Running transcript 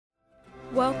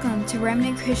Welcome to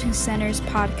Remnant Christian Center's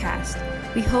podcast.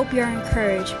 We hope you're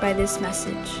encouraged by this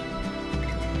message.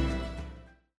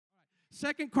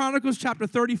 2 Chronicles chapter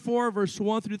 34, verse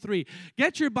 1 through 3.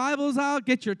 Get your Bibles out,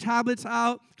 get your tablets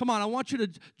out. Come on, I want you to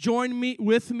join me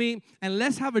with me, and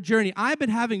let's have a journey. I've been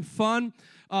having fun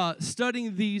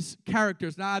studying these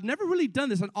characters. Now, I've never really done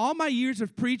this. In all my years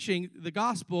of preaching the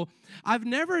gospel, I've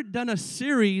never done a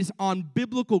series on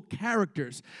biblical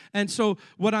characters. And so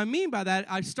what I mean by that,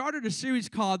 I started a series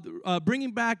called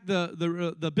Bringing Back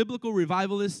the Biblical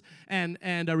Revivalists and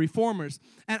Reformers.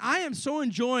 And I am so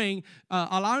enjoying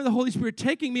allowing the Holy Spirit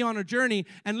taking me on a journey.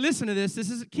 And listen to this. This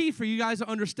is key for you guys to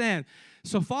understand.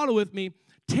 So follow with me.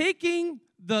 Taking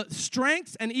the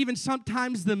strengths and even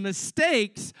sometimes the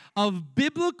mistakes of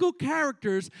biblical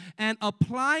characters and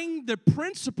applying the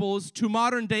principles to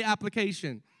modern day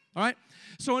application. All right?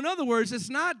 So in other words, it's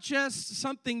not just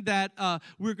something that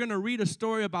we're going to read a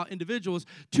story about individuals.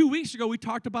 2 weeks ago, we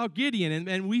talked about Gideon,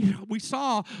 and we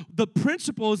saw the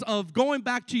principles of going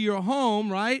back to your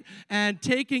home, right, and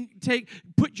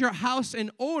put your house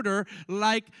in order,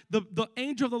 like the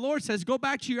angel of the Lord says, go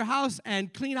back to your house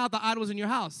and clean out the idols in your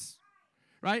house,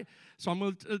 right?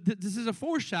 So this is a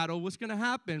foreshadow of what's going to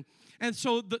happen. And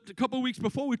so a couple of weeks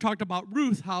before, we talked about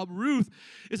Ruth, how Ruth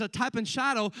is a type and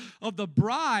shadow of the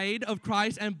bride of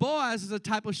Christ, and Boaz is a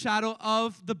type of shadow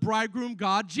of the bridegroom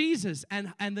God, Jesus,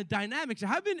 and the dynamics.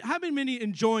 Have been many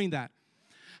enjoying that?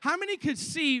 How many could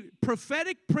see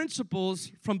prophetic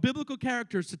principles from biblical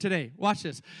characters to today? Watch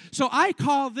this. So I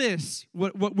call this,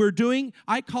 what we're doing,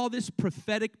 I call this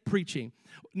prophetic preaching.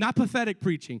 Not pathetic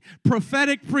preaching,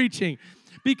 prophetic preaching.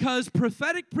 Because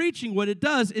prophetic preaching, what it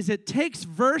does is it takes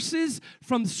verses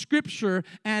from Scripture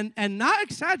and not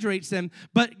exaggerates them,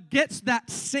 but gets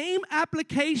that same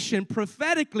application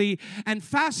prophetically and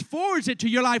fast forwards it to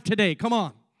your life today. Come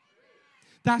on.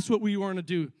 That's what we want to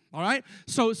do. All right?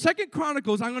 So 2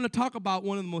 Chronicles, I'm going to talk about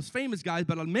one of the most famous guys,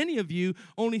 but many of you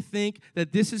only think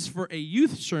that this is for a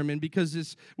youth sermon because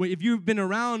if you've been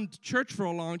around church for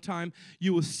a long time,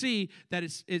 you will see that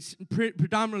it's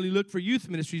predominantly looked for youth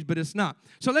ministries, but it's not.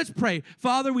 So let's pray.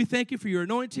 Father, we thank you for your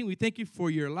anointing. We thank you for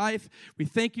your life. We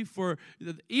thank you for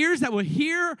the ears that will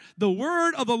hear the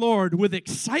word of the Lord with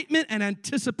excitement and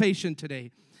anticipation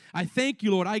today. I thank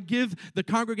you, Lord. I give the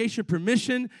congregation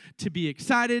permission to be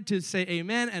excited, to say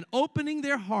amen, and opening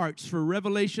their hearts for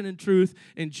revelation and truth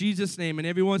in Jesus' name. And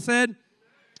everyone said,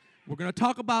 we're going to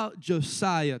talk about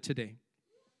Josiah today.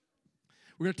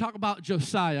 We're going to talk about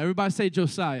Josiah. Everybody say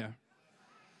Josiah.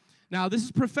 Now, this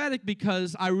is prophetic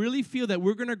because I really feel that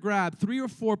we're going to grab 3 or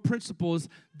 4 principles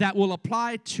that will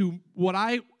apply to what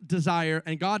I desire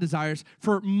and God desires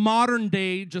for modern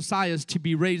day Josiahs to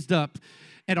be raised up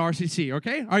at RCC,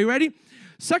 okay? Are you ready?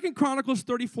 2 Chronicles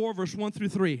 34, verse 1 through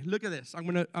 3. Look at this. I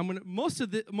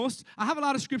have a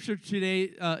lot of scripture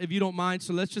today, if you don't mind,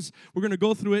 so we're going to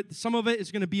go through it. Some of it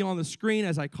is going to be on the screen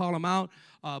as I call them out,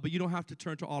 but you don't have to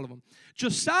turn to all of them.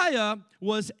 Josiah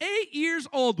was 8 years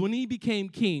old when he became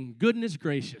king. Goodness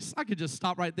gracious. I could just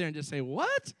stop right there and just say,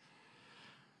 what?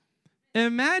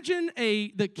 Imagine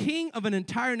the king of an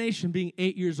entire nation being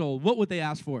 8 years old. What would they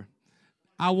ask for?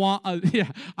 I want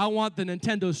the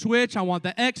Nintendo Switch. I want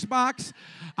the Xbox.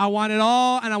 I want it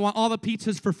all, and I want all the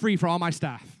pizzas for free for all my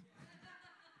staff,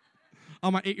 all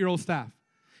my 8-year-old staff.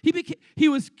 He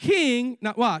was king.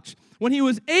 Now watch. When he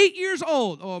was 8 years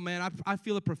old. Oh man, I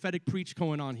feel a prophetic preach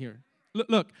going on here.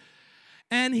 Look.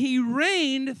 And he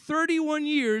reigned 31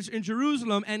 years in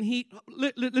Jerusalem, and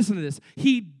listen to this.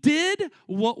 He did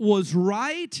what was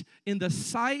right in the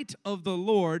sight of the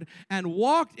Lord and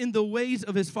walked in the ways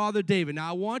of his father David. Now,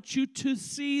 I want you to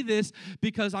see this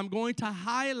because I'm going to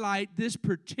highlight this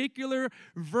particular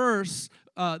verse,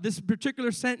 this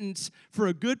particular sentence for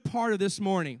a good part of this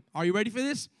morning. Are you ready for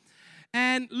this?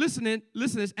 And listen to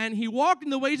this. And he walked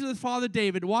in the ways of his father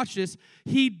David. Watch this.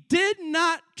 He did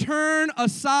not turn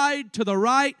aside to the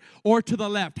right or to the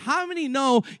left. How many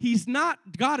know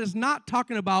God is not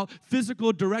talking about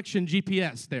physical direction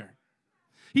GPS there?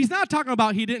 He's not talking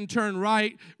about he didn't turn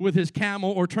right with his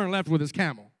camel or turn left with his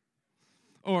camel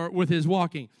or with his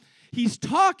walking. He's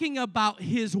talking about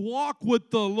his walk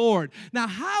with the Lord. Now,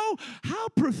 how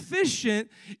proficient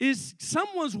is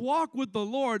someone's walk with the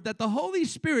Lord that the Holy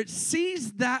Spirit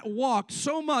sees that walk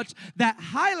so much that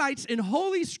highlights in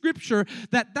Holy Scripture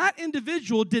that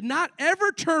individual did not ever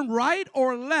turn right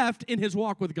or left in his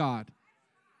walk with God?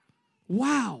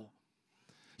 Wow.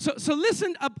 So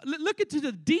listen up, look into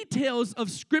the details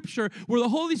of Scripture where the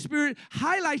Holy Spirit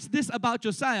highlights this about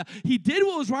Josiah. He did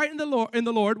what was right in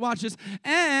the Lord, watch this,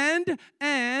 and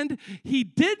he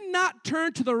did not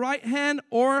turn to the right hand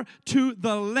or to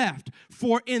the left.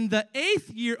 For in the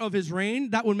 8th year of his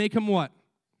reign, that would make him what?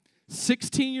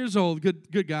 16 years old,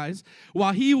 good guys,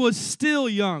 while he was still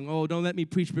young. Oh, don't let me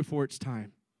preach before it's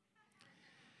time.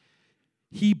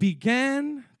 He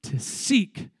began to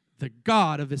seek the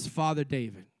God of his father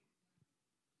David.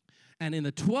 And in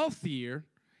the 12th year,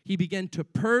 he began to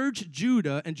purge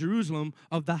Judah and Jerusalem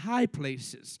of the high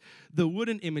places, the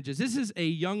wooden images. This is a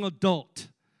young adult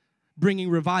bringing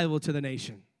revival to the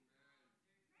nation.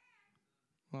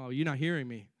 Oh, you're not hearing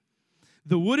me.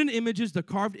 The wooden images, the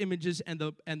carved images, and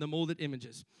the molded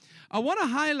images. I want to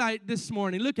highlight this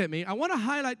morning, look at me. I want to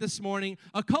highlight this morning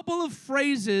a couple of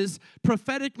phrases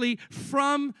prophetically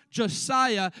from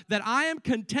Josiah that I am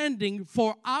contending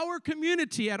for our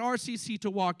community at RCC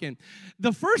to walk in.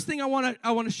 The first thing I want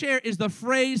to share is the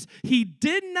phrase, he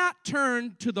did not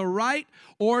turn to the right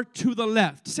or to the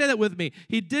left. Say that with me.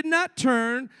 He did not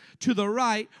turn to the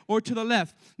right or to the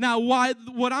left. Now,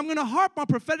 what I'm going to harp on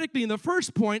prophetically in the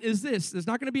first point is this. There's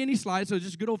not going to be any slides, so it's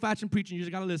just good old-fashioned preaching. You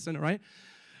just got to listen, all right?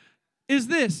 Is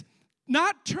this.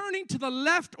 Not turning to the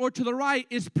left or to the right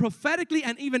is prophetically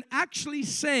and even actually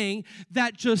saying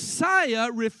that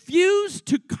Josiah refused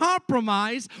to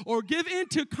compromise or give in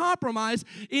to compromise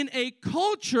in a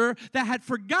culture that had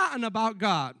forgotten about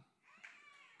God.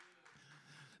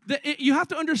 You have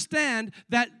to understand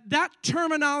that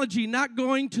terminology, not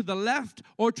going to the left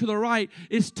or to the right,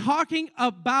 is talking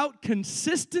about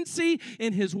consistency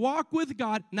in his walk with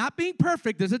God, not being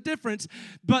perfect, there's a difference,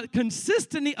 but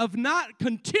consistency of not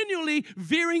continually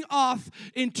veering off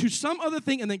into some other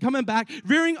thing and then coming back,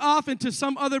 veering off into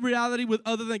some other reality with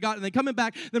other than God, and then coming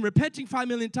back, then repenting 5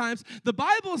 million times. The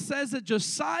Bible says that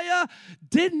Josiah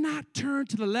did not turn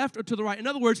to the left or to the right. In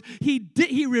other words,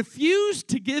 he refused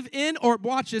to give in or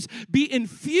watch this, be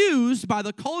infused by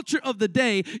the culture of the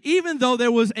day, even though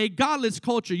there was a godless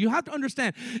culture. You have to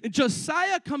understand,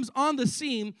 Josiah comes on the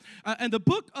scene, and the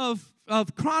book of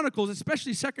Chronicles,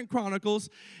 especially 2nd Chronicles,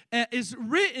 is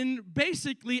written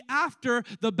basically after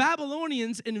the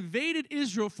Babylonians invaded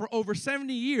Israel for over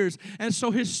 70 years. And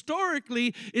so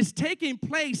historically, it's taking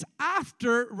place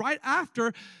right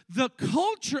after the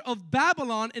culture of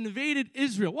Babylon invaded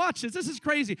Israel. Watch this. This is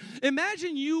crazy.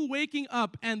 Imagine you waking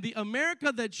up and the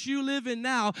America that you live in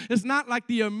now is not like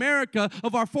the America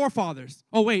of our forefathers.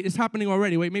 Oh, wait, it's happening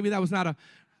already. Wait, maybe that was not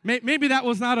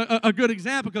a good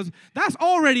example because that's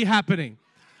already happening.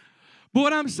 But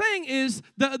what I'm saying is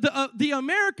the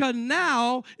America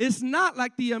now is not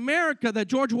like the America that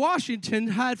George Washington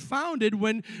had founded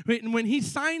when he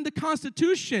signed the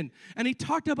Constitution and he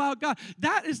talked about God.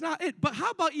 That is not it. But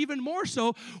how about even more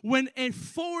so when a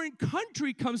foreign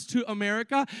country comes to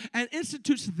America and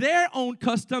institutes their own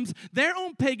customs, their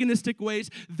own paganistic ways,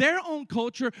 their own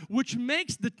culture, which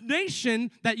makes the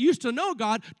nation that used to know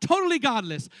God totally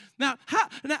godless. Now,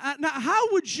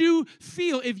 how would you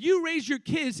feel if you raise your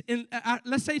kids in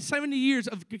let's say 70 years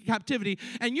of captivity,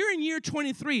 and you're in year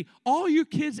 23, all your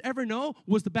kids ever know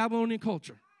was the Babylonian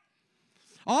culture.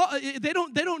 They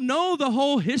don't know the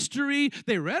whole history.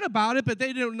 They read about it, but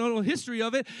they don't know the history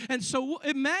of it. And so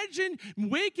imagine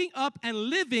waking up and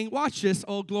living, watch this,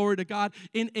 oh glory to God,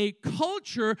 in a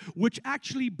culture which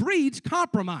actually breeds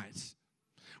compromise,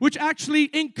 which actually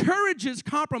encourages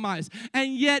compromise.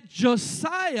 And yet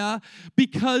Josiah,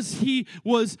 because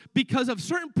of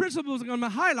certain principles I'm going to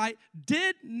highlight,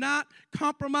 did not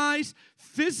compromise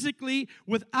physically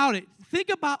without it.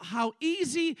 Think about how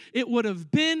easy it would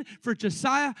have been for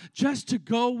Josiah just to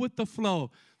go with the flow,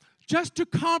 just to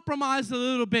compromise a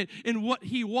little bit in what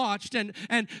he watched, and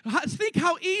think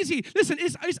how easy. Listen,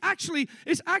 it's actually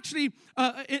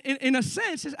in a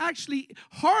sense, it's actually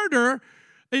harder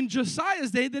in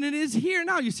Josiah's day than it is here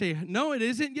now. You say, no, it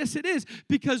isn't. Yes, it is.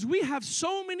 Because we have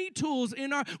so many tools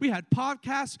we had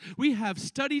podcasts, we have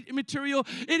studied material.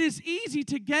 It is easy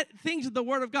to get things of the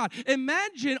Word of God.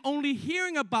 Imagine only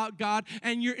hearing about God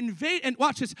and you're invaded, and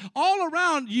watch this, all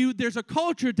around you, there's a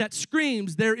culture that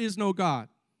screams, there is no God.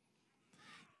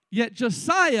 Yet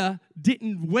Josiah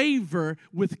didn't waver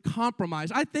with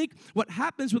compromise. I think what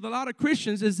happens with a lot of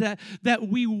Christians is that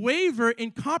we waver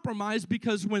in compromise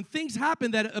because when things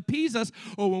happen that appease us,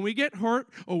 or when we get hurt,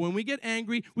 or when we get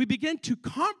angry, we begin to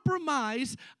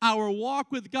compromise our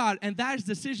walk with God. And that is a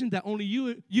decision that only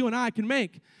you and I can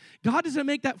make. God doesn't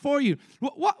make that for you.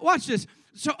 Watch this.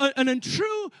 So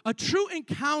a true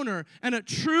encounter and a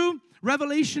true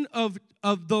revelation of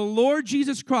the Lord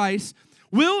Jesus Christ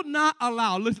will not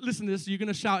allow, listen to this, you're going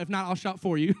to shout, if not, I'll shout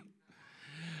for you,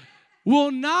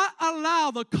 will not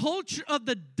allow the culture of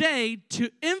the day to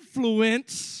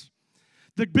influence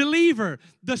the believer.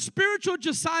 The spiritual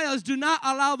Josiahs do not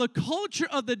allow the culture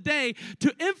of the day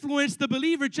to influence the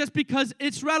believer just because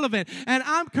it's relevant. And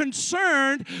I'm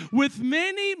concerned with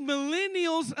many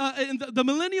millennials, in the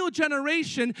millennial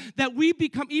generation, that we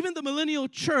become, even the millennial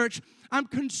church. I'm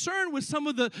concerned with some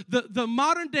of the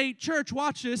modern day church,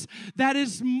 watch this, that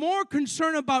is more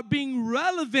concerned about being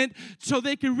relevant so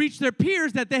they can reach their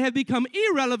peers, that they have become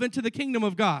irrelevant to the kingdom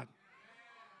of God.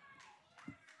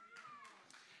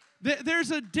 There's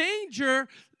a danger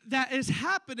that is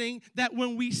happening, that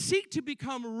when we seek to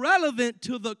become relevant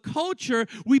to the culture,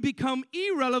 we become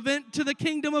irrelevant to the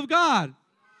kingdom of God.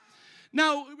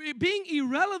 Now, being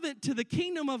irrelevant to the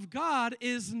kingdom of God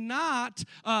is not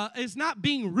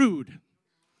being rude.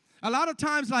 A lot of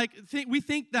times, we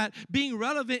think that being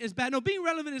relevant is bad. No, being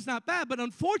relevant is not bad, but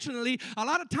unfortunately, a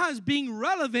lot of times being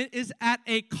relevant is at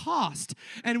a cost.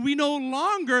 And we no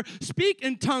longer speak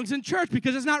in tongues in church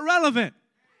because it's not relevant.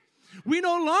 We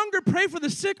no longer pray for the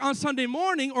sick on Sunday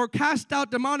morning or cast out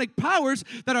demonic powers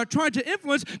that are trying to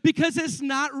influence because it's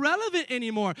not relevant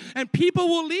anymore. And people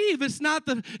will leave. It's not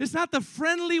the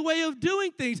friendly way of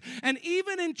doing things. And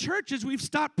even in churches, we've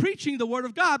stopped preaching the Word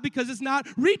of God because it's not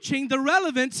reaching the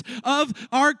relevance of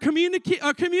our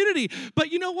community.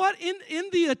 But you know what? In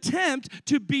the attempt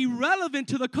to be relevant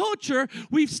to the culture,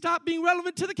 we've stopped being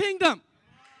relevant to the kingdom.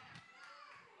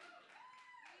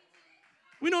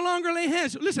 We no longer lay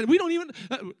hands. Listen, we don't even,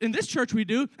 in this church we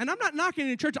do, and I'm not knocking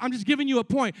in church, I'm just giving you a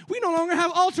point. We no longer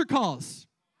have altar calls.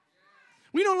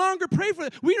 We no longer pray for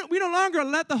it. We no longer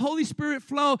let the Holy Spirit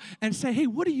flow and say, hey,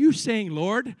 what are you saying,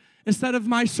 Lord? Instead of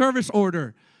my service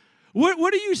order.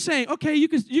 What are you saying? Okay, you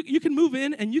can move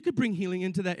in and you could bring healing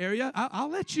into that area.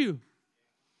 I'll let you.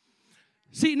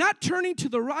 See, not turning to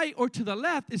the right or to the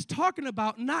left is talking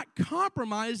about not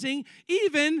compromising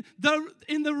even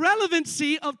in the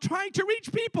relevancy of trying to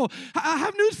reach people. I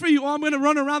have news for you. I'm going to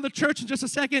run around the church in just a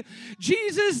second.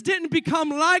 Jesus didn't become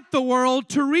like the world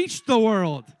to reach the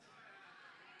world.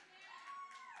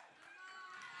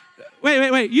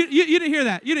 Wait. You didn't hear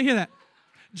that. You didn't hear that.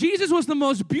 Jesus was the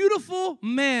most beautiful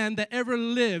man that ever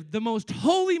lived, the most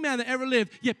holy man that ever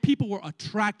lived, yet people were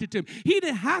attracted to him. He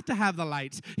didn't have to have the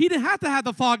lights. He didn't have to have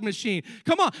the fog machine.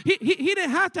 Come on. He didn't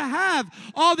have to have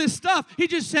all this stuff. He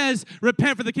just says,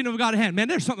 repent for the kingdom of God at hand. Man,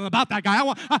 there's something about that guy.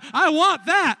 I want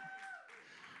that.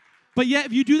 But yet,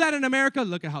 if you do that in America,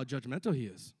 look at how judgmental he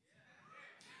is.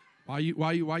 Why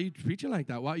are you preaching like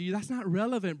that? That's not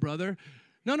relevant, brother.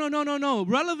 No.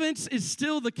 Relevance is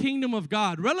still the kingdom of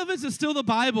God. Relevance is still the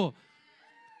Bible.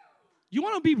 You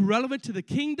want to be relevant to the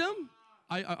kingdom?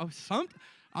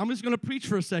 I'm just going to preach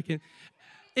for a second.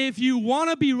 If you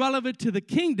want to be relevant to the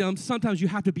kingdom, sometimes you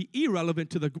have to be irrelevant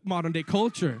to the modern day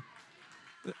culture.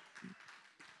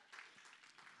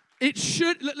 It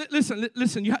should,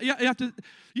 listen, you have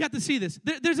to see this.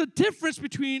 There's a difference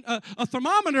between a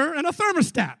thermometer and a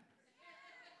thermostat.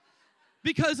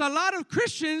 Because a lot of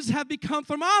Christians have become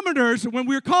thermometers when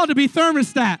we're called to be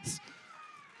thermostats.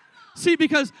 See,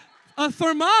 because a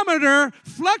thermometer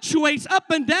fluctuates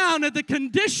up and down at the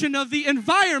condition of the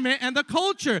environment and the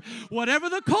culture.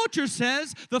 Whatever the culture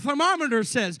says, the thermometer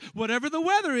says. Whatever the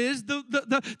weather is,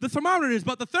 the thermometer is.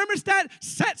 But the thermostat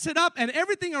sets it up, and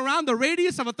everything around the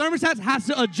radius of a thermostat has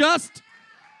to adjust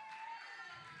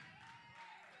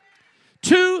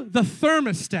to the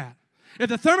thermostat. If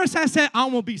the thermostat said, I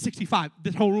want to be 65,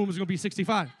 this whole room is going to be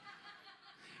 65.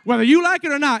 Whether you like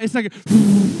it or not, it's like,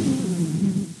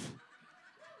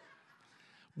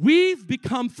 we've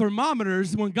become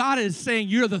thermometers when God is saying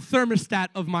you're the thermostat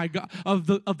of my God, of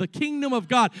the kingdom of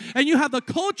God, and you have the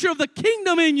culture of the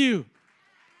kingdom in you.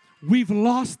 We've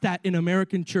lost that in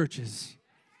American churches.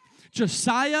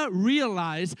 Josiah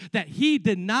realized that he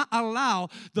did not allow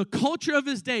the culture of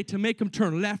his day to make him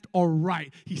turn left or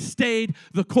right. He stayed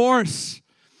the course.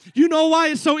 You know why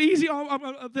it's so easy?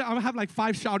 I have like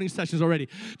 5 shouting sessions already.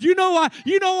 Do you know why?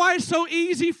 You know why it's so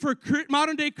easy for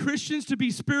modern day Christians to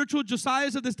be spiritual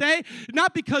Josiahs of this day?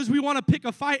 Not because we want to pick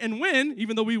a fight and win,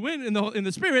 even though we win in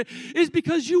the spirit. It's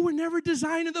because you were never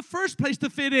designed in the first place to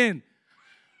fit in.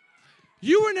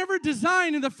 You were never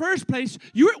designed in the first place.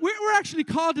 We're actually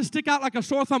called to stick out like a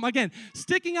sore thumb. Again,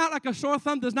 sticking out like a sore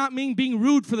thumb does not mean being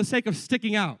rude for the sake of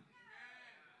sticking out.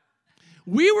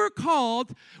 We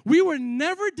were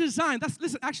never designed.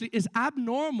 Actually, it's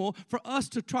abnormal for us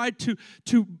to try to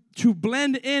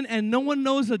blend in and no one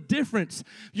knows a difference.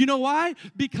 You know why?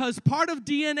 Because part of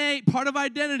DNA, part of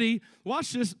identity,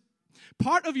 watch this,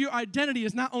 part of your identity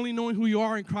is not only knowing who you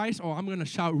are in Christ, I'm going to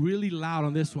shout really loud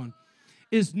on this one,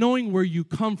 is knowing where you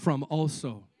come from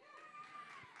also.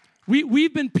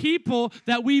 We've been people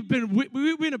that we've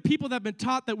been a people that have been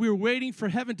taught that we were waiting for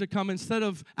heaven to come instead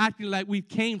of acting like we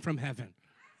came from heaven.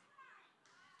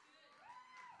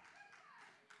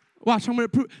 Watch, I'm going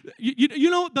to prove. You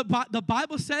know, the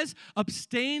Bible says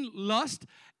abstain lust.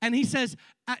 And he says,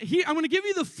 here, I'm going to give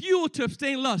you the fuel to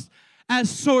abstain lust. As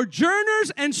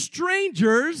sojourners and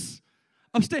strangers,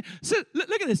 abstain. So,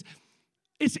 look at this.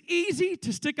 It's easy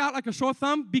to stick out like a sore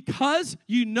thumb because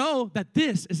you know that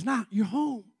this is not your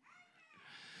home.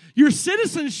 Your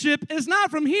citizenship is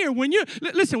not from here. When you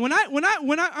listen, I'm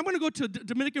going to go to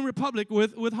Dominican Republic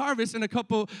with Harvest in a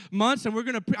couple months, and I'm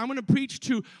going to preach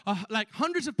to like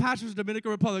hundreds of pastors in Dominican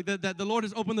Republic that the Lord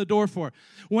has opened the door for.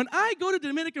 When I go to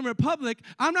Dominican Republic,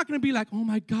 I'm not going to be like, oh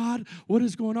my God, what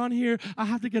is going on here? I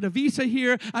have to get a visa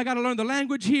here. I got to learn the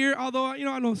language here. Although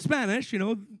I know Spanish,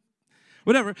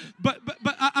 whatever. But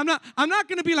I'm not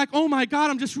going to be like, oh my God,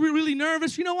 I'm just really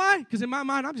nervous. You know why? Because in my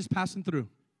mind, I'm just passing through.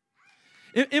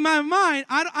 In my mind,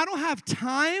 I don't have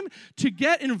time to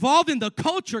get involved in the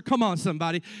culture. Come on,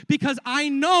 somebody. Because I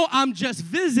know I'm just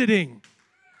visiting.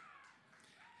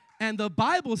 And the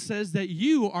Bible says that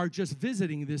you are just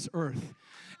visiting this earth.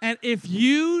 And if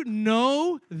you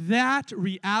know that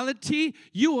reality,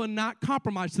 you will not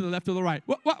compromise to the left or the right.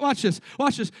 Watch this.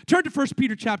 Watch this. Turn to 1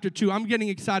 Peter chapter 2. I'm getting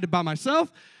excited by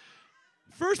myself.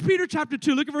 1 Peter chapter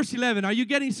 2, look at verse 11. Are you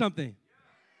getting something?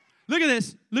 Look at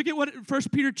this. Look at what 1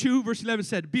 Peter 2, verse 11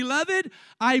 said. Beloved,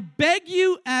 I beg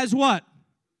you as what?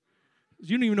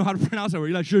 You don't even know how to pronounce that word.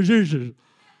 You're like, sure.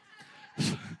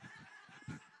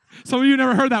 Some of you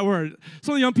never heard that word.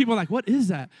 Some of the young people are like, what is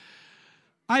that?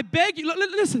 I beg you.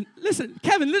 Listen.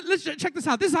 Kevin, let's check this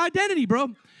out. This is identity, bro.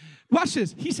 Watch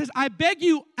this. He says, I beg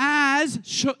you as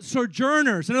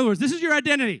sojourners. In other words, this is your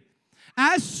identity.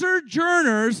 As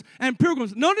sojourners and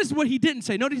pilgrims. Notice what he didn't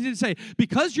say. Notice he didn't say,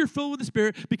 because you're filled with the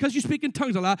Spirit, because you speak in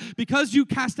tongues a lot, because you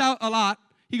cast out a lot.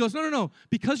 He goes, no.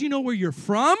 Because you know where you're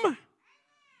from,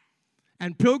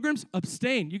 and pilgrims,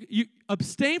 abstain. You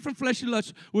abstain from fleshly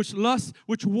lusts,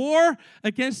 which war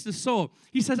against the soul.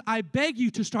 He says, I beg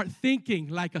you to start thinking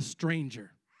like a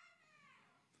stranger.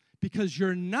 Because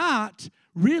you're not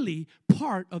really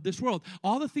part of this world.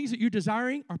 All the things that you're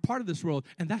desiring are part of this world,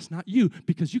 and that's not you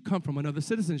because you come from another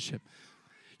citizenship.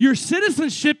 Your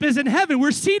citizenship is in heaven.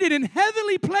 We're seated in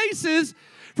heavenly places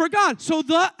for God. So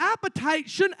the appetite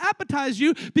shouldn't appetize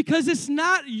you because it's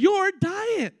not your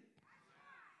diet.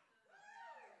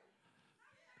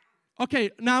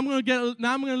 Okay, now I'm going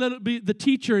to let it be the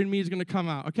teacher in me is going to come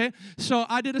out, okay? So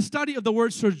I did a study of the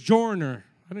word sojourner.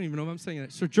 I don't even know if I'm saying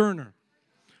it. Sojourner.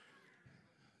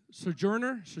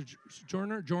 Sojourner?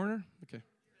 Okay.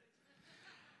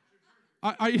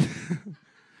 Are you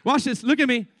watch this. Look at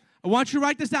me. I want you to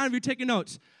write this down if you're taking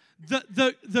notes.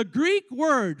 The Greek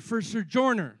word for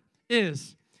sojourner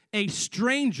is a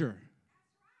stranger.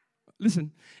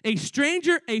 Listen, a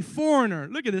stranger, a foreigner.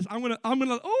 Look at this. I'm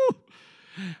gonna.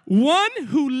 One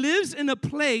who lives in a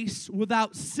place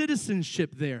without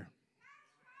citizenship there,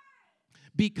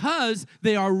 because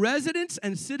they are residents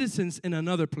and citizens in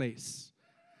another place.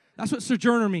 That's what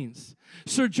sojourner means.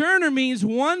 Sojourner means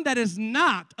one that is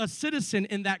not a citizen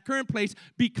in that current place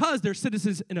because they're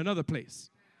citizens in another place.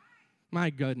 My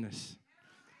goodness.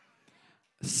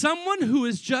 Someone who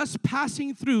is just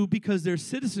passing through because their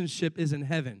citizenship is in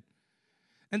heaven.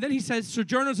 And then he says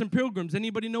sojourners and pilgrims.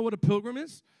 Anybody know what a pilgrim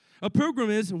is? A pilgrim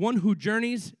is one who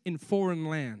journeys in foreign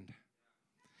land.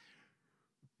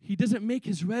 He doesn't make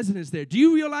his residence there. Do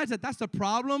you realize that that's the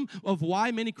problem of why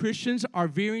many Christians are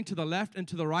veering to the left and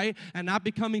to the right and not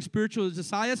becoming spiritual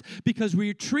Josiahs? Because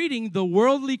we're treating the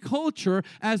worldly culture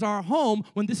as our home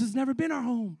when this has never been our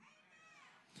home.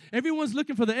 Everyone's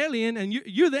looking for the alien, and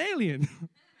you're the alien.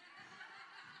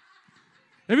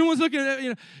 Everyone's looking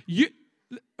at,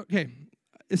 okay,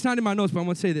 it's not in my notes, but I'm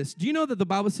going to say this. Do you know that the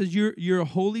Bible says you're a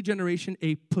holy generation,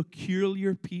 a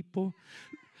peculiar people?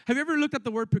 Have you ever looked at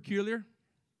the word peculiar?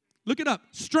 Look it up.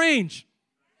 Strange.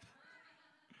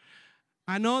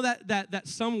 I know that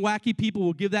some wacky people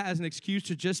will give that as an excuse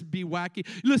to just be wacky.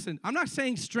 Listen, I'm not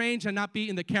saying strange and not be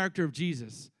in the character of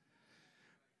Jesus.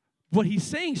 What he's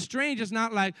saying strange is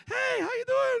not like, hey, how you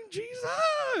doing,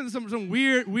 Jesus? Some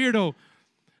weirdo.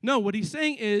 No, what he's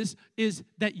saying is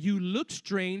that you look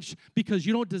strange because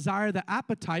you don't desire the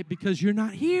appetite because you're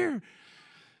not here.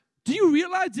 Do you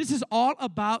realize this is all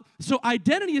about, so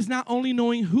identity is not only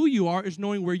knowing who you are, it's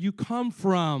knowing where you come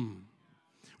from,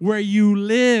 where you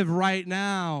live right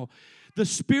now. The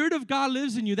Spirit of God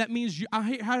lives in you. That means,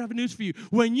 I have news for you.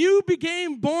 When you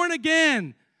became born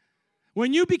again,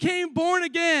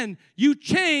 you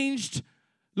changed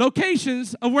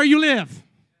locations of where you live.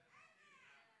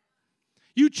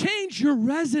 You change your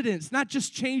residence, not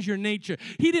just change your nature.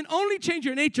 He didn't only change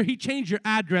your nature, he changed your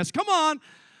address. Come on.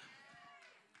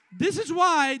 This is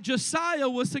why Josiah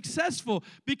was successful,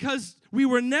 because we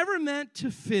were never meant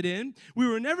to fit in. We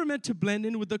were never meant to blend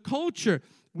in with the culture.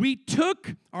 We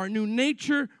took our new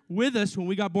nature with us when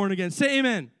we got born again. Say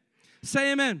amen.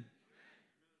 Say amen.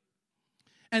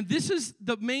 And this is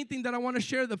the main thing that I want to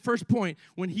share, the first point.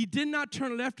 When he did not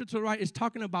turn left or to the right, is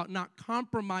talking about not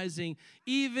compromising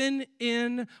even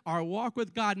in our walk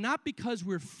with God, not because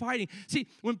we're fighting. See,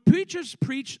 when preachers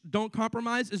preach don't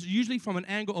compromise, it's usually from an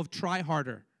angle of try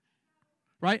harder,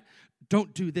 right?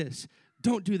 Don't do this.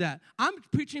 Don't do that. I'm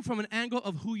preaching from an angle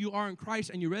of who you are in Christ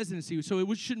and your residency, so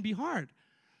it shouldn't be hard.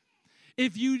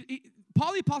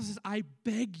 Paul the Apostle says, I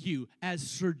beg you, as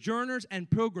sojourners and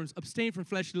pilgrims, abstain from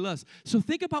fleshly lusts. So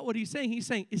think about what he's saying. He's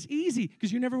saying it's easy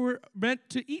because you never were meant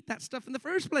to eat that stuff in the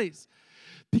first place,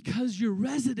 because your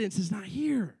residence is not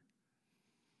here.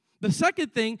 The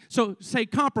second thing, so say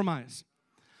compromise.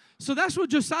 So that's what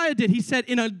Josiah did. He said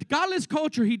in a godless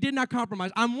culture, he did not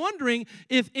compromise. I'm wondering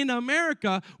if in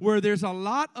America, where there's a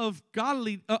lot of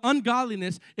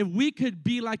ungodliness, if we could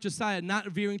be like Josiah, not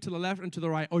veering to the left and to the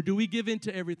right, or do we give in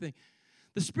to everything?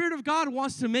 The Spirit of God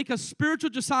wants to make us spiritual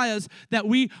Josiahs, that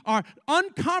we are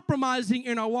uncompromising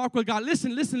in our walk with God.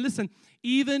 Listen, listen, listen.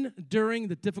 Even during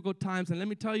the difficult times, and let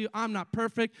me tell you, I'm not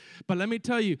perfect, but let me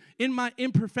tell you, in my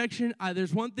imperfection,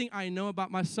 there's one thing I know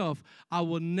about myself. I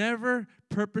will never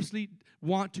purposely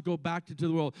want to go back into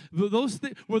the world. Will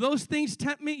those things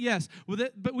tempt me? Yes.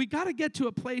 But we got to get to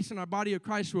a place in our body of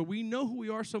Christ where we know who we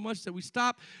are so much that we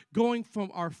stop going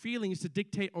from our feelings to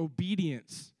dictate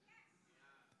obedience.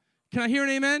 Can I hear an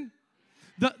amen?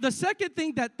 The second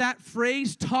thing that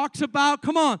phrase talks about,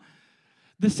 come on.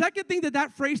 The second thing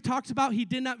that phrase talks about, he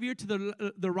did not veer to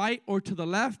the right or to the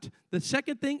left. The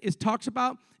second thing talks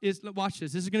about is, watch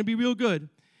this is going to be real good,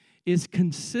 is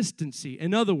consistency.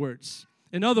 In other words,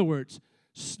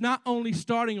 not only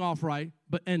starting off right,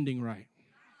 but ending right.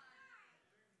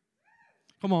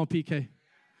 Come on, PK.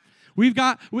 We've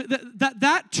got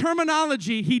that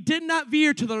terminology, he did not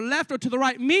veer to the left or to the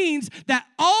right, means that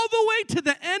all the way to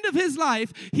the end of his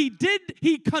life, he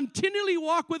continually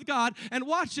walked with God. And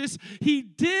watch this, he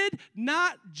did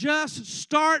not just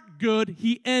start good,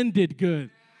 he ended good.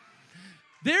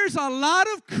 There's a lot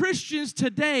of Christians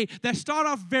today that start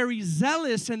off very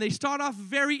zealous, and they start off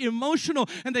very emotional,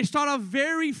 and they start off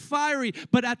very fiery,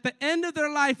 but at the end of their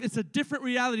life, it's a different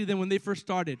reality than when they first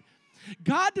started.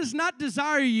 God does not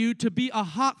desire you to be a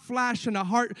hot flash and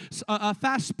a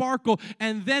fast sparkle,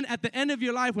 and then at the end of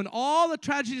your life, when all the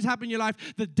tragedies happen in your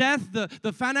life, the death,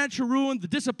 the financial ruin, the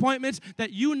disappointments,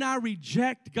 that you now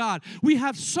reject God. We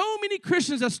have so many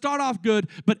Christians that start off good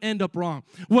but end up wrong.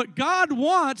 What God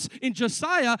wants in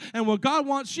Josiah and what God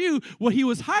wants you, what he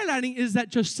was highlighting is that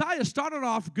Josiah started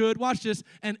off good, watch this,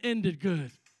 and ended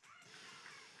good.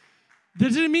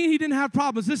 Does it mean he didn't have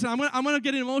problems? Listen, I'm gonna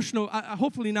get emotional.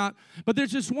 Hopefully not. But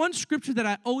there's just one scripture that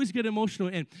I always get emotional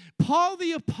in. Paul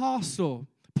the Apostle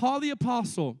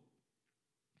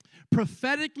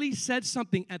prophetically said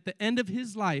something at the end of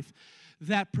his life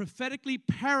that prophetically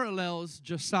parallels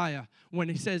Josiah when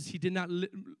he says he did not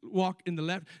walk in the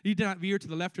left, he did not veer to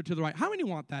the left or to the right. How many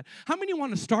want that? How many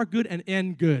want to start good and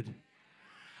end good?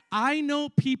 I know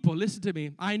people, listen to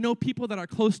me, I know people that are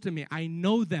close to me. I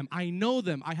know them.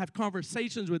 I have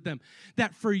conversations with them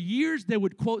that for years they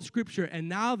would quote scripture, and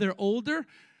now they're older,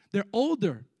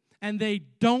 and they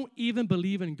don't even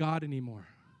believe in God anymore.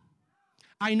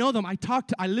 I know them. I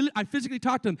physically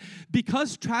talk to them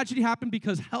because tragedy happened,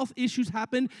 because health issues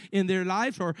happened in their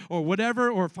lives, or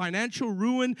whatever, or financial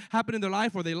ruin happened in their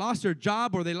life, or they lost their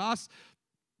job, or they lost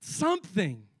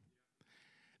something.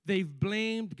 They've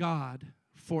blamed God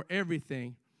for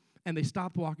everything, and they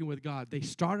stopped walking with God. They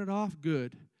started off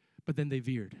good, but then they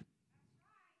veered.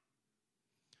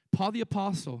 Paul the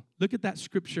Apostle, look at that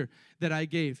scripture that I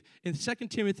gave. In 2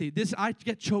 Timothy, I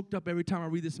get choked up every time I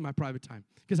read this in my private time,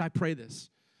 because I pray this.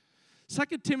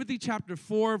 2 Timothy chapter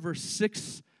 4, verse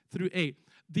 6 through 8.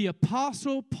 The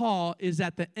Apostle Paul is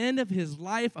at the end of his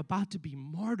life about to be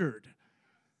martyred.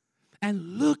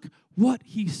 And look what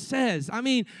he says. I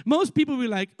mean, most people will be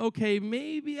like, okay,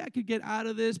 maybe I could get out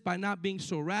of this by not being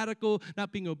so radical,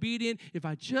 not being obedient. If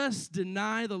I just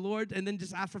deny the Lord and then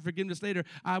just ask for forgiveness later,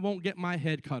 I won't get my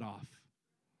head cut off.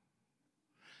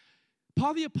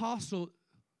 Paul the Apostle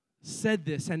said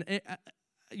this, and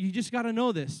you just got to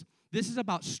know this. This is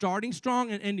about starting strong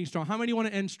and ending strong. How many want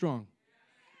to end strong?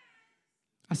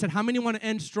 I said, how many want to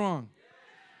end strong?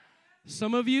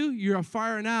 Some of you, you're a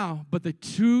fire now, but the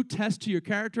true test to your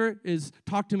character is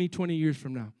talk to me 20 years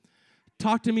from now.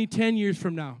 Talk to me 10 years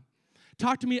from now.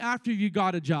 Talk to me after you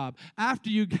got a job. After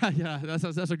you got, yeah,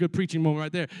 that's a good preaching moment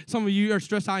right there. Some of you are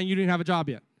stressed out and you didn't have a job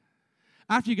yet.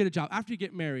 After you get a job, after you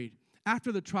get married,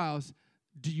 after the trials,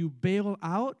 do you bail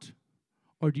out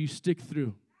or do you stick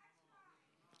through?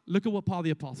 Look at what Paul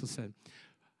the Apostle said.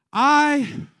 I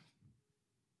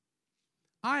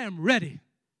am ready,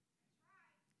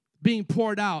 being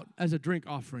poured out as a drink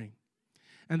offering,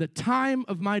 and the time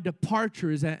of my departure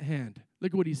is at hand.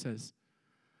 Look at what he says.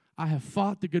 I have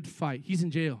fought the good fight. He's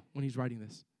in jail when he's writing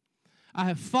this. I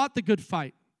have fought the good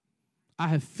fight. I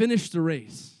have finished the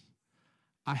race.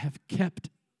 I have kept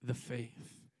the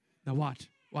faith. Now watch.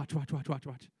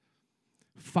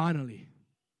 Finally,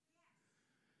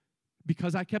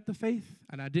 because I kept the faith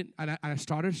and I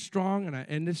started strong and I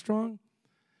ended strong,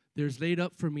 there's laid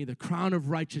up for me the crown of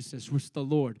righteousness, which the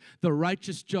Lord, the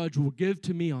righteous judge, will give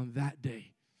to me on that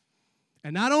day.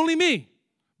 And not only me,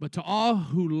 but to all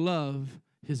who love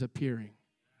his appearing.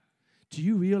 Do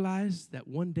you realize that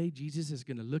one day Jesus is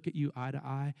going to look at you eye to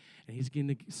eye and he's going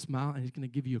to smile and he's going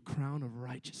to give you a crown of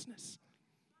righteousness?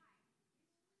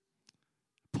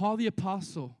 Paul the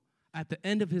Apostle, at the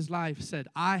end of his life, said,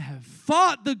 I have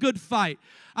fought the good fight.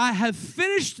 I have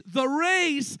finished the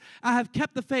race. I have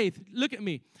kept the faith. Look at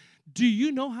me. Do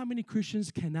you know how many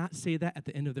Christians cannot say that at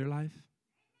the end of their life?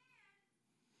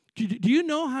 Do you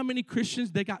know how many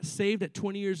Christians, they got saved at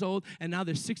 20 years old and now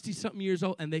they're 60-something years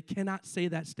old and they cannot say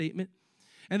that statement?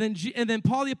 And then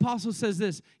Paul the Apostle says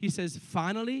this. He says,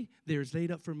 finally, there's laid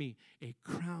up for me a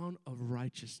crown of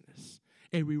righteousness,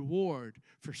 a reward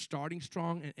for starting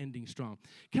strong and ending strong.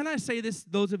 Can I say this,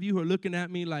 those of you who are looking at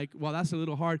me like, well, that's a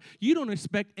little hard. You don't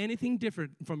expect anything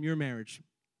different from your marriage.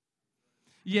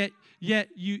 Yet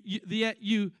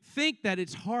you think that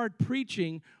it's hard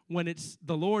preaching when it's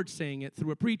the Lord saying it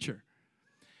through a preacher.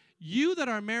 You that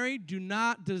are married do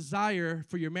not desire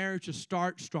for your marriage to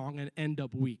start strong and end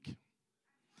up weak.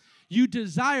 You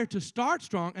desire to start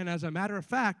strong and, as a matter of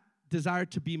fact, desire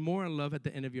to be more in love at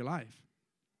the end of your life.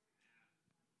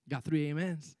 Got 3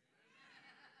 amens.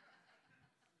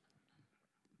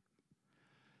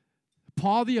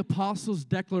 Paul the Apostle's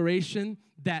declaration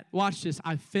that, watch this,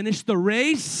 I finished the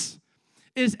race,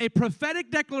 is a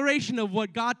prophetic declaration of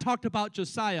what God talked about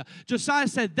Josiah. Josiah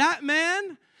said, that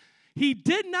man, he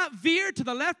did not veer to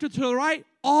the left or to the right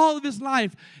all of his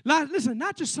life. Listen,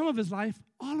 not just some of his life,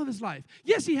 all of his life.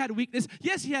 Yes, he had weakness.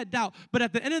 Yes, he had doubt. But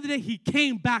at the end of the day, he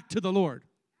came back to the Lord.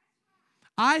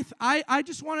 I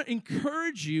just want to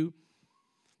encourage you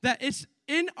that it's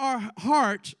in our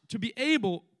heart to be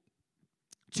able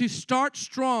to start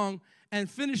strong and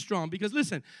finish strong. Because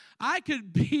listen, I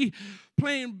could be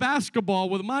playing basketball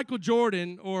with Michael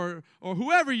Jordan or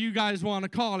whoever you guys want to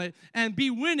call it and be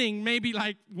winning maybe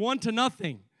like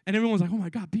 1-0. And everyone's like, oh my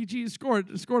God, PG scored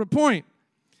a point.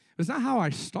 It's not how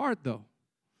I start though.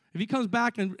 If he comes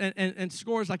back and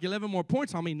scores like 11 more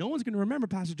points on me, no one's going to remember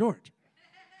Pastor George.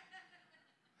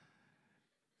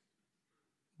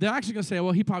 They're actually going to say,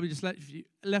 well, he probably just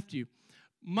left you.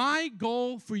 My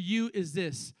goal for you is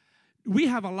this. We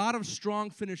have a lot of strong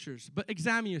finishers, but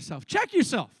examine yourself. Check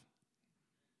yourself.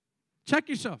 Check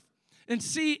yourself and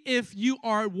see if you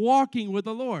are walking with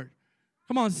the Lord.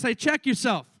 Come on, say check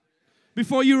yourself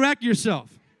before you wreck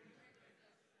yourself.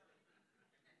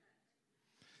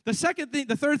 The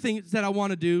third thing that I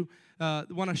want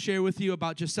to share with you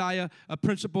about Josiah, a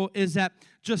principle, is that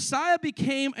Josiah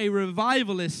became a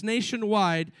revivalist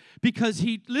nationwide because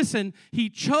he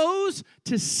chose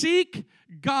to seek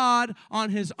God on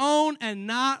his own and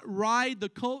not ride the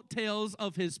coattails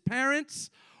of his parents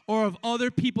or of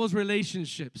other people's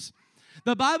relationships.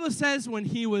 The Bible says when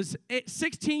he was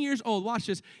 16 years old, watch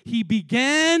this, he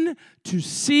began to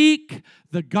seek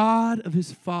the God of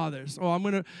his fathers. Oh, I'm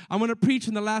gonna preach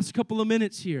in the last couple of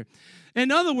minutes here. In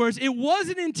other words, it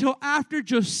wasn't until after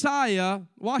Josiah,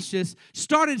 watch this,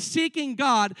 started seeking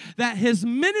God that his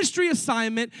ministry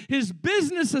assignment, his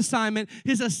business assignment,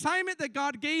 his assignment that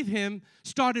God gave him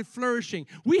started flourishing.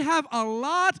 We have a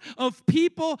lot of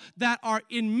people that are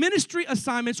in ministry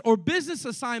assignments or business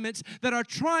assignments that are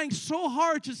trying so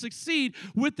hard to succeed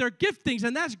with their giftings,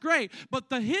 and that's great. But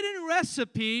the hidden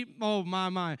recipe, oh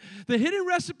my, the hidden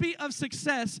recipe of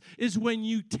success is when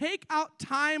you take out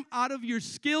time out of your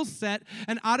skill set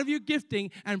and out of your gifting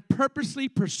and purposely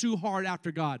pursue hard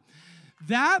after God.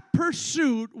 That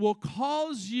pursuit will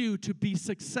cause you to be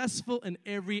successful in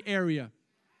every area.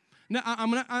 Now,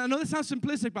 I know this sounds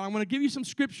simplistic, but I'm going to give you some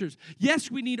scriptures. Yes,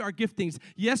 we need our giftings.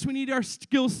 Yes, we need our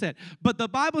skill set. But the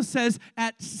Bible says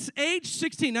at age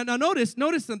 16, now notice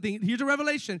something. Here's a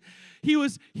revelation.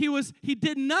 He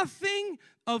did nothing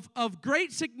of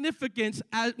great significance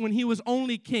when he was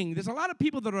only king. There's a lot of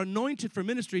people that are anointed for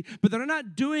ministry, but they're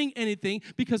not doing anything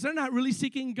because they're not really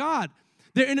seeking God.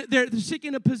 They're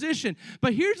seeking a position.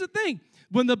 But here's the thing.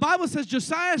 When the Bible says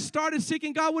Josiah started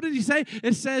seeking God, what did he say?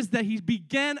 It says that he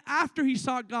began, after he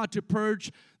sought God, to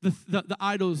purge the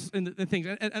idols and the things.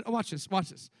 And watch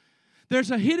this.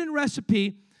 There's a hidden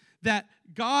recipe that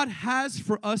God has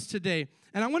for us today.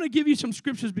 And I want to give you some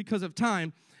scriptures because of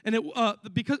time. And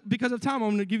because of time, I'm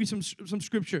going to give you some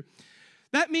scripture.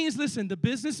 That means, listen, the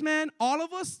businessman, all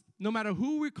of us, no matter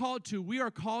who we're called to, we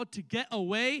are called to get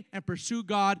away and pursue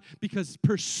God, because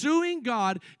pursuing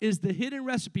God is the hidden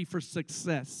recipe for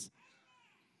success.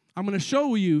 I'm going to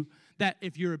show you that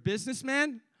if you're a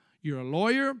businessman, you're a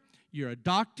lawyer, you're a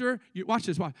doctor, watch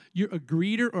this, you're a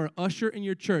greeter or an usher in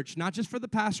your church, not just for the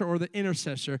pastor or the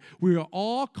intercessor. We are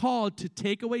all called to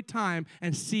take away time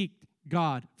and seek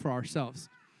God for ourselves.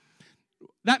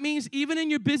 That means even in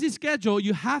your busy schedule,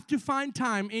 you have to find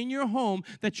time in your home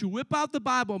that you whip out the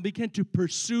Bible and begin to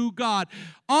pursue God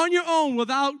on your own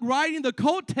without riding the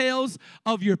coattails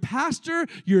of your pastor,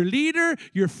 your leader,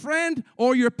 your friend,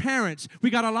 or your parents.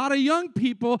 We got a lot of young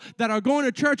people that are going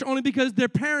to church only because their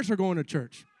parents are going to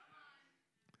church.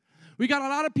 We got a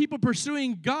lot of people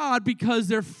pursuing God because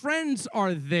their friends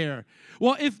are there.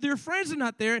 Well, if their friends are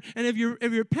not there, and if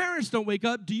your parents don't wake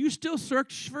up, do you still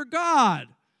search for God?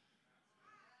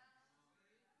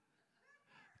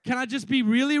 Can I just be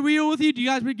really real with you? Do you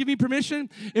guys give me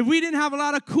permission? If we didn't have a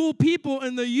lot of cool people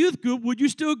in the youth group, would you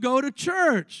still go to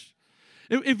church?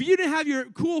 If you didn't have your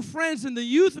cool friends in the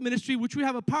youth ministry, which we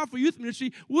have a powerful youth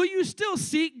ministry, will you still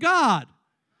seek God?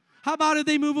 How about if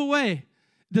they move away?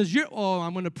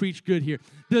 I'm going to preach good here.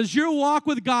 Does your walk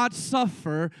with God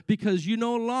suffer because you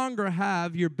no longer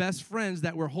have your best friends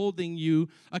that were holding you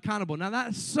accountable? Now,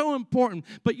 that's so important,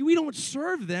 but we don't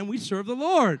serve them. We serve the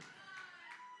Lord.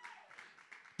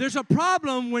 There's a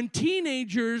problem when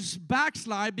teenagers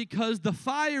backslide because the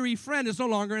fiery friend is no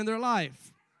longer in their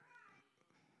life.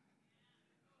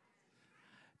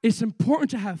 It's important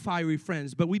to have fiery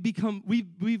friends, but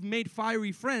we've made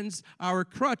fiery friends our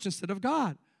crutch instead of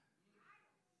God.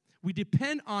 We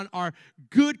depend on our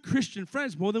good Christian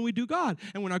friends more than we do God.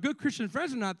 And when our good Christian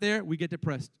friends are not there, we get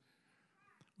depressed.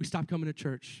 We stop coming to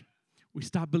church. We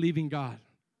stop believing God.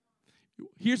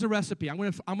 Here's a recipe. I'm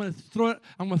gonna throw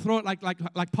it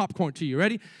like popcorn to you.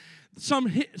 Ready? Some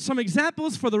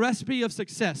examples for the recipe of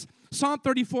success. Psalm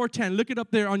 34:10. Look it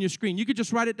up there on your screen. You could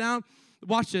just write it down.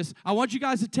 Watch this. I want you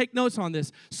guys to take notes on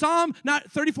this. Psalm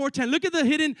 34:10. Look at the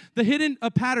hidden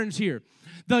patterns here.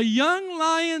 The young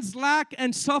lions lack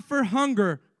and suffer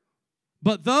hunger,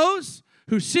 but those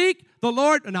who seek the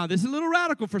Lord, now this is a little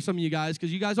radical for some of you guys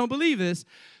because you guys don't believe this,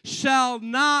 shall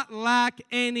not lack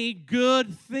any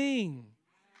good thing.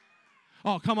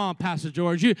 Oh, come on, Pastor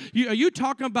George. Are you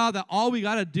talking about that all we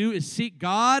got to do is seek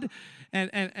God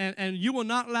and you will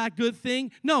not lack good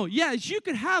thing? No, yes, you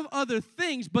could have other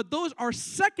things, but those are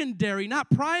secondary, not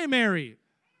primary.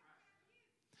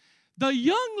 The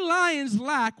young lions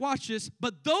lack, watch this,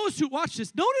 but those who, watch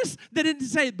this, notice that it didn't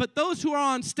say, but those who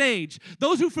are on stage,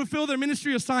 those who fulfill their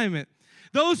ministry assignment,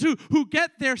 those who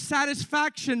get their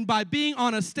satisfaction by being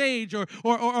on a stage or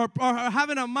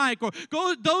having a mic, or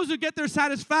those who get their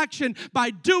satisfaction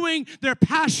by doing their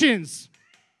passions.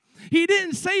 He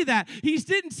didn't say that. He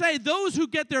didn't say those who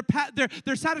get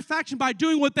their satisfaction by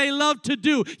doing what they love to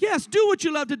do. Yes, do what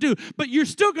you love to do, but you're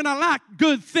still going to lack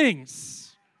good things.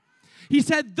 He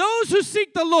said, those who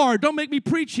seek the Lord, don't make me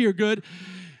preach here good.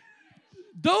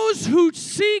 Those who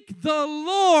seek the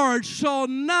Lord shall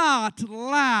not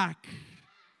lack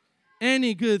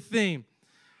any good thing.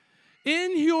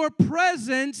 In your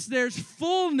presence, there's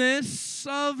fullness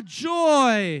of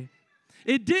joy.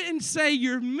 It didn't say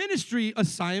your ministry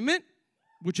assignment,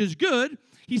 which is good.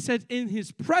 He said in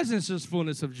his presence there's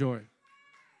fullness of joy.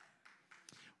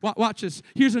 Watch this.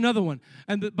 Here's another one.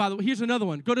 And by the way, here's another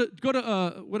one. Go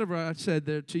to whatever I said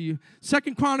there to you.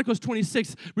 2 Chronicles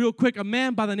 26, real quick. A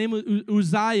man by the name of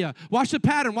Uzziah. Watch the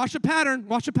pattern. Watch the pattern.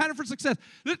 Watch the pattern for success.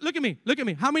 Look at me. Look at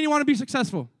me. How many want to be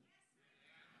successful?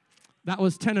 That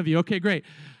was 10 of you. Okay, great.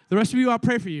 The rest of you, I'll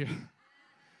pray for you.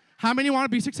 How many want to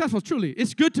be successful? Truly,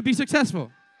 it's good to be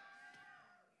successful.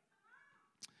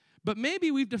 But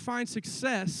maybe we've defined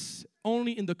success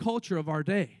only in the culture of our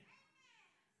day.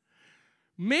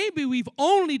 Maybe we've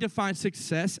only defined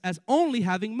success as only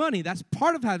having money. That's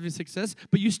part of having success,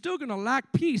 but you're still going to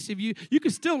lack peace. You can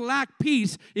still lack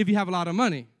peace if you have a lot of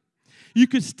money. You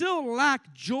could still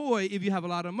lack joy if you have a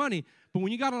lot of money. But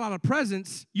when you got a lot of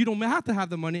presents, you don't have to have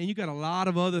the money, and you got a lot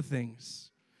of other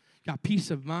things. You got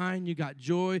peace of mind. You got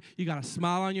joy. You got a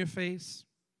smile on your face.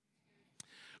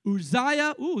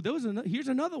 Uzziah, here's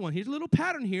another one. Here's a little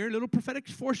pattern here, a little prophetic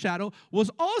foreshadow,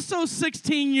 was also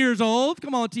 16 years old.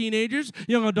 Come on, teenagers,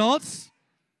 young adults.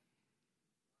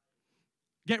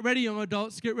 Get ready, young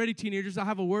adults. Get ready, teenagers. I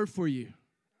have a word for you.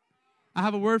 I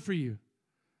have a word for you.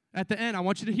 At the end, I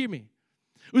want you to hear me.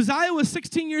 Uzziah was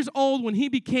 16 years old when he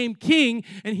became king,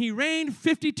 and he reigned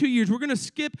 52 years. We're going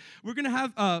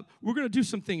to do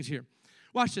some things here.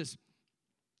 Watch this.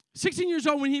 16 years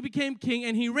old when he became king,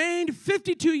 and he reigned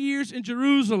 52 years in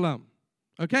Jerusalem.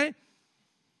 Okay?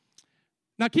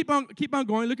 Now keep on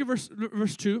going. Look at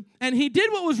verse 2. And he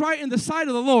did what was right in the sight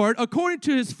of the Lord, according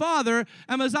to his father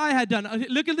Amaziah had done.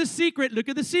 Look at the secret. Look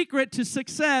at the secret to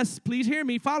success. Please hear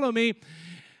me. Follow me.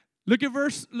 Look at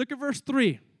verse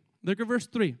 3. Look at verse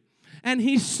 3. And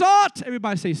he sought,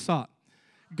 everybody say sought,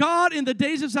 God in the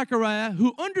days of Zechariah,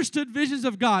 who understood visions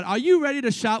of God. Are you ready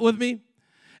to shout with me?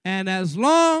 And as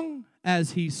long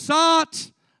as he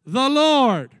sought the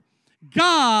Lord,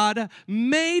 God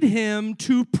made him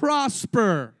to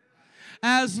prosper.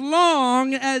 As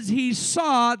long as he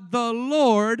sought the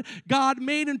Lord, God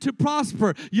made him to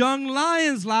prosper. Young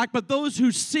lions lack, but those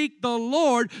who seek the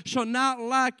Lord shall not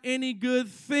lack any good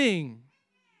thing.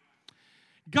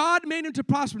 God made him to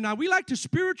prosper. Now, we like to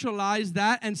spiritualize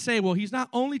that and say, well, he's not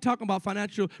only talking about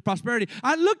financial prosperity.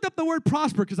 I looked up the word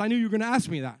prosper because I knew you were going to ask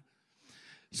me that.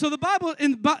 So the Bible,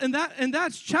 in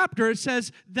that chapter, it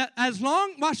says that as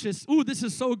long, watch this. Ooh, this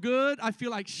is so good. I feel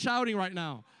like shouting right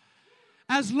now.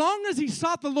 As long as he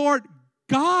sought the Lord,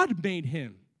 God made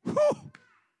him. Whew.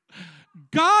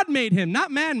 God made him, not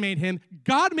man made him.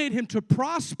 God made him to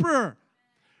prosper.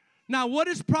 Now, what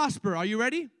is prosper? Are you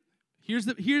ready? Here's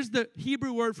the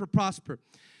Hebrew word for prosper.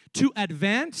 To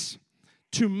advance,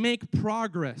 to make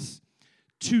progress,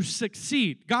 to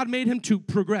succeed. God made him to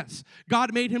progress.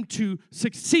 God made him to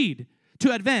succeed,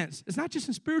 to advance. It's not just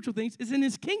in spiritual things. It's in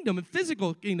his kingdom, in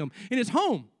physical kingdom, in his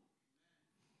home,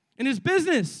 in his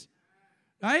business.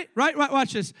 Right?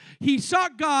 Watch this. He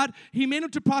sought God. He made him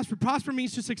to prosper. Prosper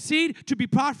means to succeed, to be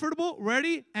profitable,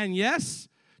 ready, and yes,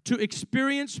 to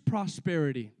experience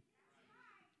prosperity.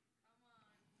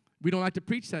 We don't like to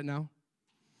preach that now.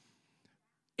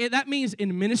 That means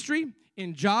in ministry,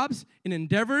 in jobs, in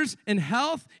endeavors, in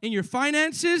health, in your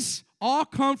finances, all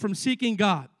come from seeking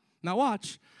God. Now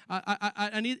watch.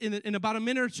 I need in about a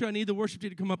minute or two, I need the worship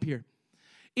team to come up here.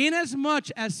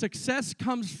 Inasmuch as success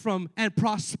comes from, and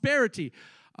prosperity.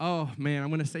 Oh, man, I'm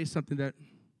going to say something that,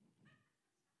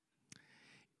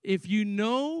 if you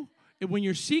know, when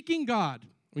you're seeking God,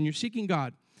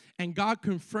 and God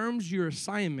confirms your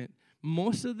assignment,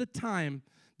 most of the time,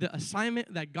 the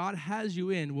assignment that God has you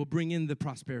in will bring in the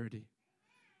prosperity.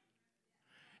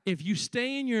 If you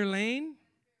stay in your lane,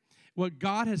 what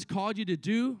God has called you to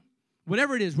do,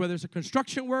 whatever it is, whether it's a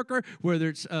construction worker, whether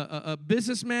it's a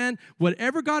businessman,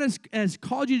 whatever God has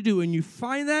called you to do, and you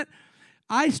find that,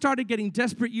 I started getting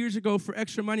desperate years ago for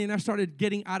extra money, and I started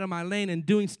getting out of my lane and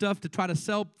doing stuff to try to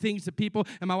sell things to people,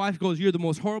 and my wife goes, "You're the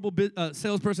most horrible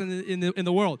salesperson in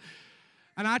the world."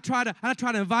 And I try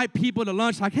to invite people to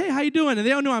lunch, like, "Hey, how you doing?" And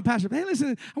they don't know I'm pastor. "Hey,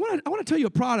 listen, I want to tell you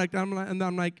a product." And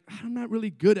I'm like, "I'm not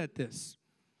really good at this."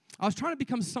 I was trying to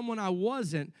become someone I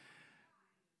wasn't,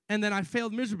 and then I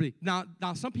failed miserably. Now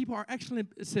some people are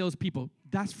excellent salespeople.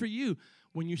 That's for you.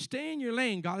 When you stay in your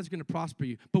lane, God is going to prosper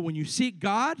you. But when you seek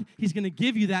God, He's going to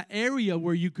give you that area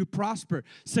where you could prosper,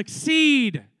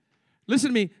 succeed. Listen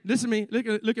to me.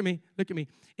 Look at me.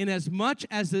 In as much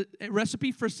as the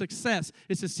recipe for success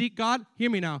is to seek God, hear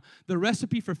me now. The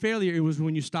recipe for failure was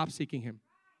when you stop seeking Him.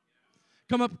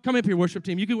 Come up here, worship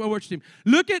team. You can worship team.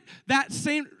 Look at that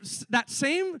same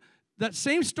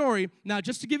story. Now,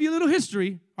 just to give you a little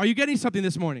history, are you getting something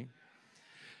this morning?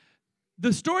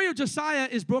 The story of Josiah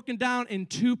is broken down in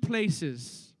two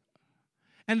places.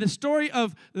 And the story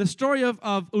of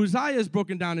Uzziah is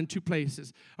broken down in two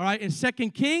places. All right, in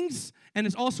 2 Kings, and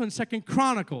it's also in 2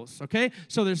 Chronicles, okay?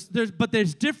 So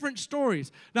there's different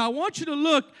stories. Now I want you to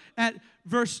look at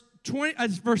verse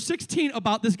 16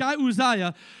 about this guy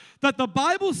Uzziah, that the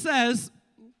Bible says,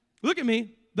 look at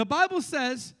me, the Bible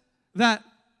says that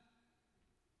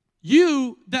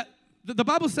the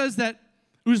Bible says that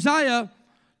Uzziah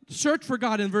searched for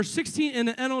God. In verse 16 in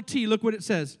the NLT, look what it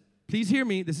says. Please hear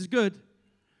me, this is good.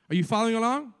 Are you following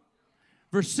along?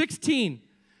 Verse 16,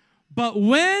 but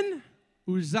when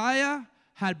Uzziah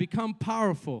had become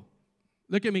powerful,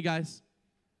 look at me, guys.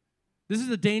 This is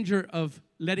the danger of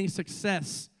letting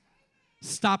success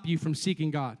stop you from seeking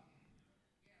God.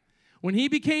 When he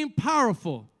became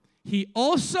powerful, he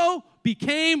also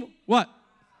became what?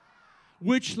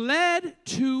 Which led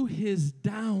to his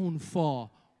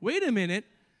downfall. Wait a minute.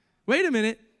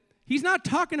 He's not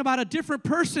talking about a different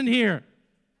person here.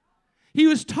 He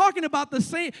was talking about the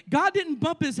same. God didn't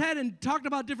bump his head and talk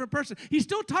about a different person. He's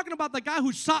still talking about the guy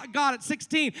who sought God at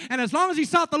 16. And as long as he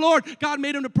sought the Lord, God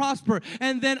made him to prosper.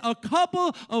 And then a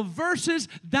couple of verses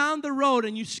down the road,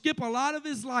 and you skip a lot of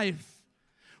his life,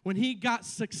 when he got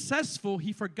successful,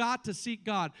 he forgot to seek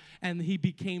God, and he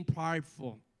became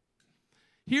prideful.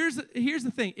 Here's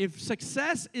the thing. If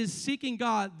success is seeking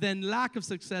God, then lack of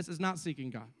success is not seeking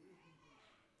God.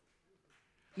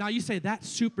 Now you say, that's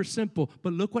super simple,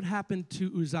 but look what happened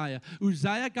to Uzziah.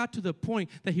 Uzziah got to the point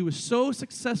that he was so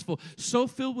successful, so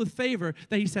filled with favor,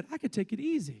 that he said, I could take it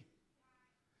easy.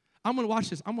 I'm going to watch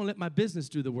this. I'm going to let my business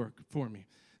do the work for me,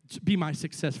 be my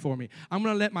success for me. I'm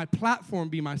going to let my platform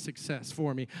be my success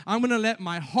for me. I'm going to let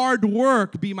my hard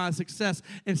work be my success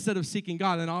instead of seeking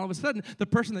God. And all of a sudden, the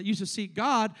person that used to seek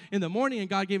God in the morning and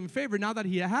God gave him favor, now that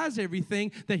he has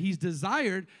everything that he's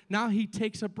desired, now he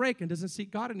takes a break and doesn't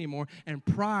seek God anymore, and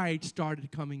pride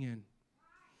started coming in.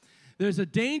 There's a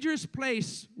dangerous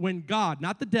place when God,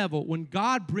 not the devil, when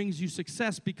God brings you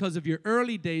success because of your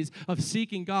early days of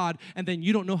seeking God, and then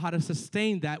you don't know how to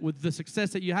sustain that with the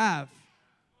success that you have.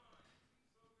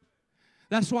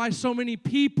 That's why so many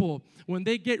people, when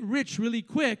they get rich really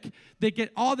quick, they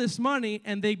get all this money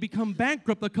and they become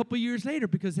bankrupt a couple years later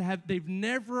because they've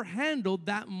never handled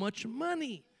that much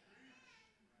money.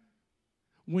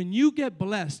 When you get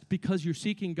blessed because you're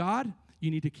seeking God,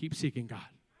 you need to keep seeking God.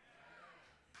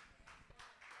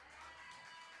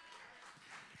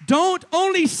 Don't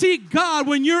only seek God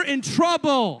when you're in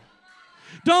trouble.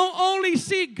 Don't only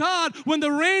seek God when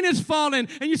the rain is falling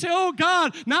and you say, oh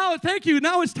God, now thank you,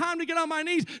 now it's time to get on my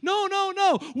knees. No.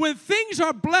 When things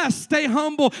are blessed, stay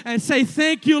humble and say,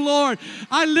 thank you, Lord.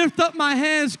 I lift up my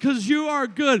hands because you are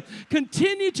good.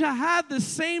 Continue to have the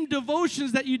same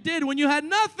devotions that you did when you had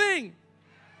nothing.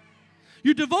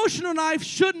 Your devotional life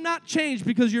should not change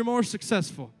because you're more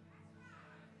successful.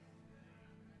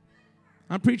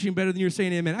 I'm preaching better than you're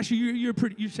saying amen. Actually,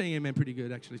 you're saying amen pretty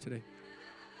good actually today.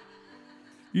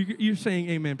 You're saying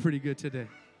amen pretty good today.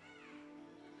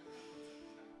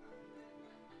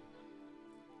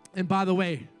 And by the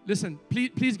way, listen,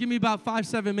 please give me about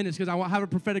 5-7 minutes because I have a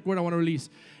prophetic word I want to release.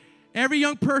 Every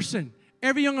young person,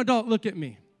 every young adult, look at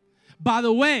me. By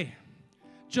the way,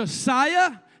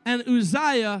 Josiah and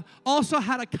Uzziah also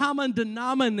had a common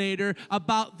denominator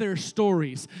about their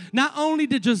stories. Not only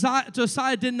did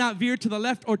Josiah did not veer to the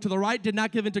left or to the right, did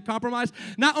not give in to compromise.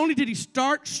 Not only did he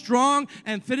start strong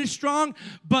and finish strong,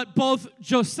 but both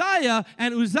Josiah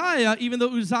and Uzziah, even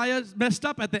though Uzziah messed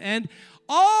up at the end,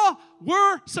 all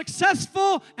were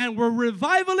successful and were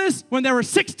revivalists when they were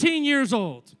 16 years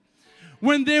old.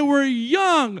 When they were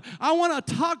young. I want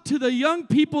to talk to the young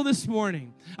people this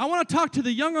morning. I want to talk to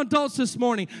the young adults this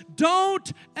morning.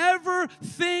 Don't ever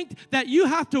think that you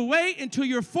have to wait until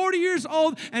you're 40 years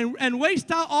old and waste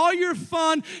out all your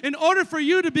fun in order for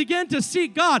you to begin to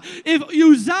seek God. If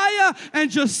Uzziah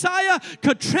and Josiah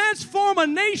could transform a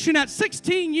nation at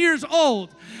 16 years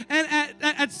old, and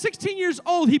at 16 years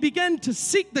old, he began to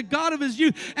seek the God of his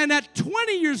youth. And at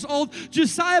 20 years old,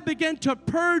 Josiah began to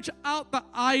purge out the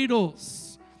idols.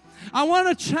 I want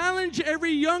to challenge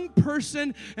every young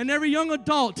person and every young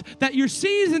adult that your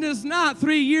season is not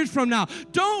 3 years from now.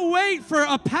 Don't wait for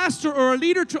a pastor or a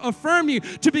leader to affirm you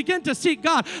to begin to seek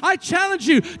God. I challenge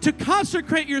you to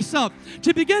consecrate yourself,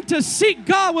 to begin to seek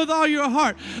God with all your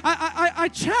heart. I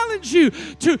challenge you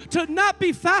to not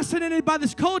be fascinated by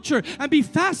this culture and be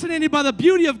fascinated by the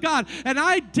beauty of God. And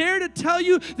I dare to tell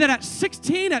you that at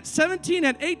 16, at 17,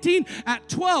 at 18, at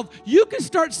 12, you can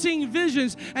start seeing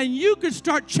visions and you can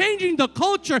start changing the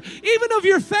culture, even of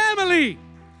your family.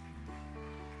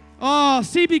 Oh,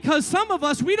 see, because some of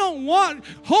us, we don't want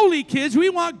holy kids, we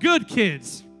want good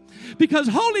kids. Because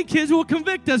holy kids will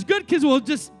convict us. Good kids will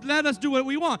just let us do what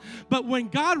we want. But when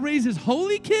God raises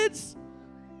holy kids,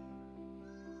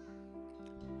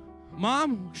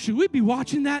 Mom, should we be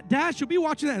watching that? Dad, should we be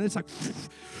watching that? And it's like,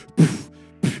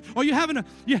 or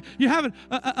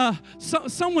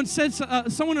someone said,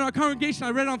 someone in our congregation,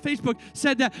 I read it on Facebook,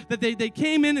 said that they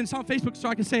came in, and it's on Facebook so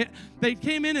I can say it, they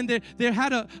came in and they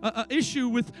had a issue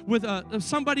with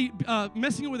somebody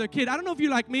messing with their kid. I don't know if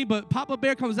you're like me, but Papa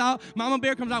Bear comes out, Mama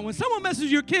Bear comes out. When someone messes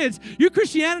with your kids, your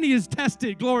Christianity is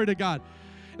tested, glory to God.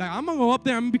 Like, I'm going to go up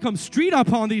there and become street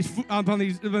up on these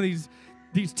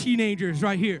teenagers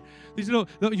right here. These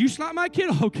little, you slap my kid?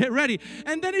 Oh, get ready.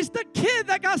 And then it's the kid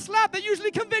that got slapped that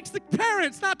usually convicts the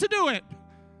parents not to do it.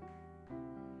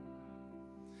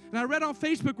 And I read on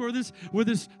Facebook where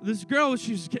this girl,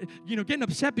 she's getting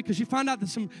upset because she found out that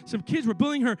some kids were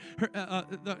bullying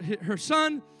her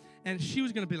son, and she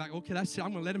was going to be like, okay, that's it.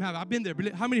 I'm going to let him have it. I've been there.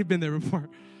 How many have been there before?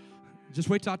 Just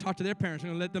wait till I talk to their parents. I'm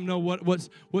going to let them know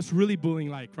what's really bullying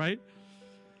like, right?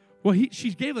 Well,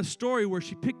 she gave a story where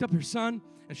she picked up her son,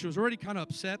 and she was already kind of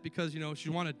upset because, she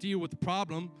wanted to deal with the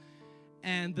problem.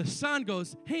 And the son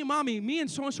goes, hey, Mommy, me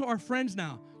and so-and-so are friends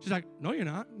now. She's like, no, you're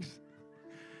not.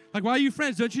 Like, why are you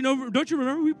friends? Don't you remember? Don't you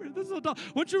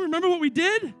remember what we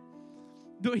did?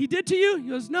 He did to you? He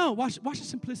goes, no. Watch the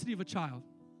simplicity of a child.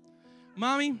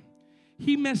 Mommy,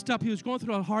 he messed up. He was going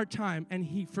through a hard time, and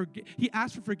he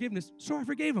asked for forgiveness, so I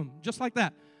forgave him, just like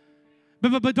that.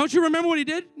 But don't you remember what he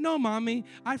did? No, Mommy,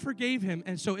 I forgave him,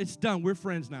 and so it's done. We're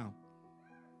friends now.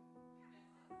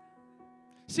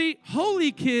 See,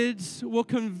 holy kids will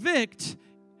convict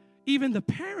even the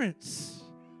parents.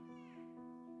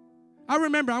 I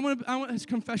remember, it's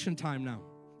confession time now.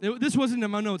 This wasn't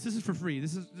in my notes. This is for free.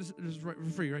 This is for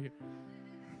free right here.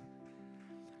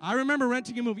 I remember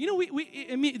renting a movie.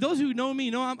 Those who know me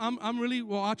know I'm really,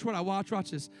 watch what I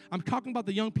watch this. I'm talking about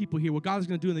the young people here, what God is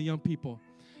going to do in the young people.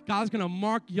 God's going to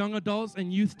mark young adults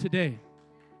and youth today.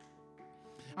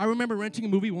 I remember renting a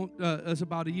movie, it was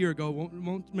about a year ago,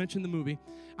 won't mention the movie.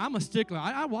 I'm a stickler.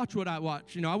 I watch what I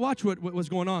watch. I watch what was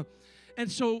going on.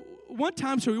 And so one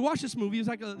time, we watched this movie. It was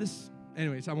like this.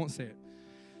 Anyways, I won't say it.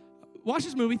 Watch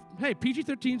this movie. Hey,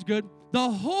 PG-13 is good. The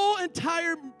whole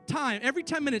entire time, every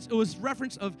 10 minutes, it was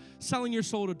reference of selling your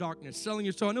soul to darkness, selling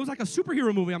your soul. And it was like a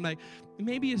superhero movie. I'm like,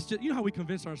 maybe it's just, how we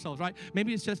convince ourselves, right?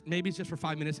 Maybe it's just for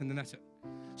 5 minutes and then that's it.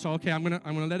 So, okay, I'm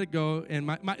gonna let it go. And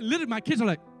literally my kids are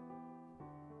like,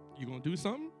 you gonna do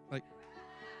something? Like,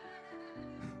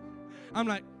 I'm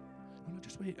like,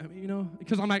 just wait.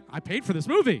 Because I'm like, I paid for this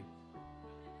movie.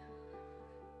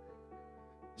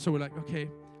 So we're like, okay,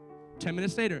 10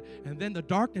 minutes later, and then the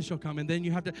darkness shall come, and then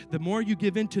you have to, the more you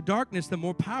give in to darkness, the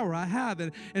more power I have,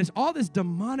 and it's all this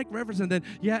demonic reference, and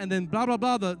then blah, blah,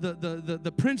 blah,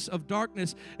 the prince of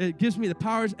darkness, it gives me the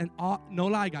powers, and no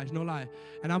lie, guys, no lie,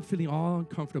 and I'm feeling all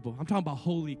uncomfortable. I'm talking about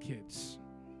holy kids.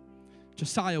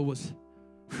 Josiah was,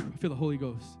 I feel the Holy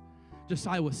Ghost.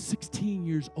 Josiah was 16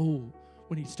 years old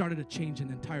when he started to change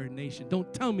an entire nation.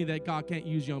 Don't tell me that God can't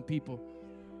use young people.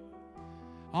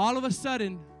 All of a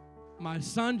sudden, my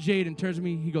son Jaden turns to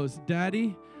me, he goes,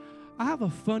 Daddy, I have a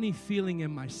funny feeling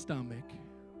in my stomach.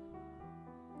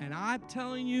 And I'm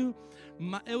telling you,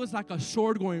 it was like a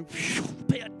sword going,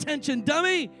 pay attention,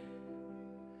 dummy.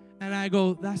 And I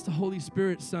go, that's the Holy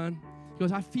Spirit, son. He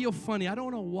goes, I feel funny. I don't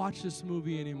want to watch this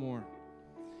movie anymore.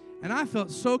 And I felt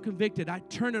so convicted. I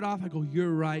turned it off. I go, you're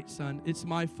right, son. It's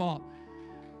my fault.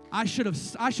 I should have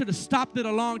stopped it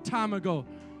a long time ago.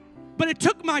 But it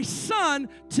took my son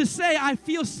to say, I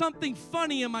feel something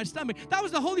funny in my stomach. That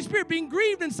was the Holy Spirit being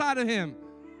grieved inside of him.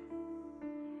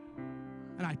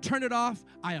 And I turned it off.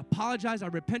 I apologized. I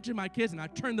repented to my kids, and I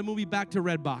turned the movie back to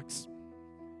Redbox.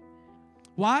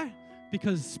 Why?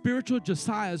 Because spiritual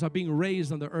Josiahs are being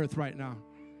raised on the earth right now.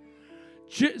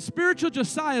 Spiritual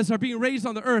Josiahs are being raised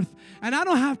on the earth. And I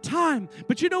don't have time.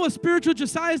 But you know what spiritual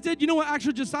Josiahs did? You know what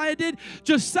actual Josiah did?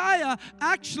 Josiah,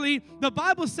 actually, the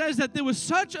Bible says that there was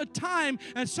such a time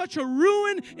and such a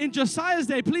ruin in Josiah's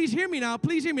day. Please hear me now.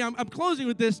 Please hear me. I'm closing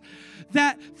with this.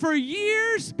 That for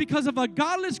years, because of a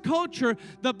godless culture,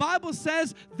 the Bible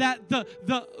says that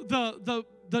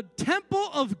the temple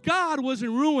of God was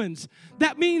in ruins.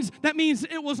 That means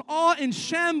it was all in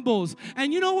shambles.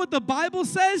 And you know what the Bible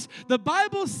says? The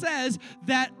Bible says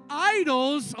that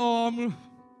idols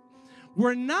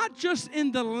were not just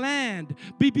in the land.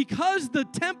 Because the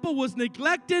temple was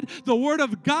neglected, the word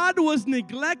of God was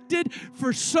neglected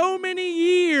for so many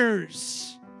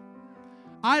years.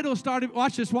 Idols started,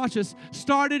 watch this,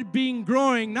 started being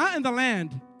growing, not in the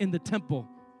land, in the temple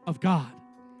of God.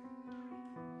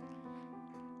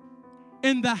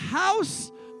 In the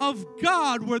house of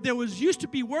God, where there used to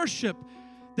be worship,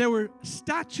 there were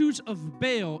statues of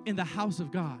Baal in the house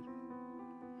of God.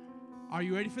 Are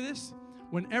you ready for this?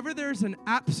 Whenever there's an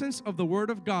absence of the word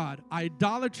of God,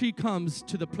 idolatry comes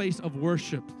to the place of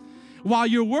worship. While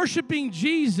you're worshiping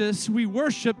Jesus, we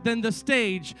worship then the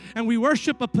stage, and we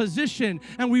worship a position,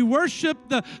 and we worship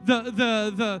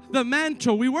the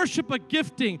mantle. We worship a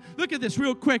gifting. Look at this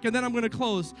real quick, and then I'm going to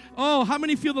close. Oh, how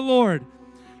many feel the Lord?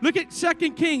 Look at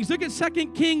 2 Kings. Look at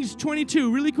 2 Kings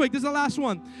 22 really quick. This is the last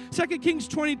one. 2 Kings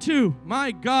 22.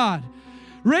 My God.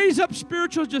 Raise up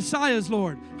spiritual Josiahs,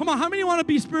 Lord. Come on, how many want to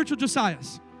be spiritual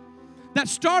Josiahs? That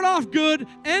start off good,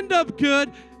 end up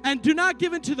good, And do not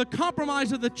give in to the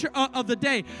compromise of the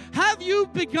day. Have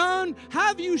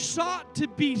you sought to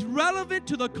be relevant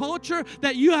to the culture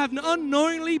that you have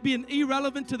unknowingly been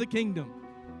irrelevant to the kingdom?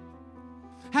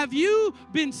 Have you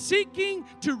been seeking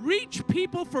to reach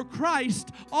people for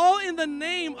Christ, all in the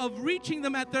name of reaching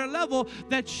them at their level,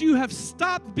 that you have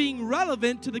stopped being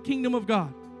relevant to the kingdom of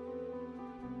God?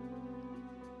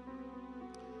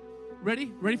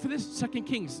 Ready? Ready for this? 2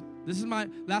 Kings. This is my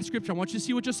last scripture. I want you to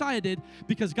see what Josiah did,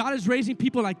 because God is raising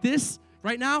people like this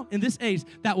right now in this age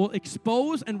that will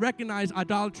expose and recognize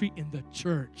idolatry in the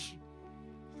church.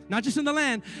 Not just in the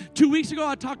land. 2 weeks ago,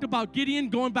 I talked about Gideon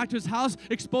going back to his house,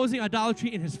 exposing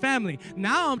idolatry in his family.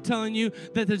 Now I'm telling you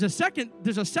that there's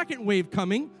a second wave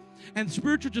coming, and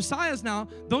spiritual Josiahs now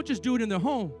don't just do it in their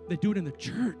home, they do it in the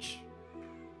church.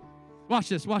 Watch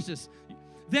this, watch this.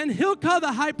 Then Hilkiah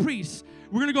the high priest,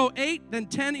 we're going to go 8, then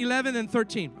 10, 11, then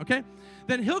 13, okay?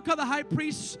 Then Hilkiah the high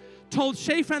priest told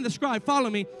Shaphan the scribe, follow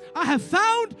me, I have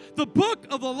found the book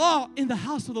of the law in the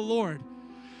house of the Lord.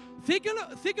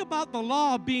 Think about the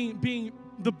law being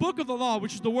the book of the law,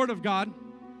 which is the word of God,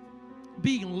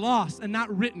 being lost and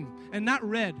not written and not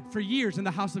read for years in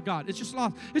the house of God. It's just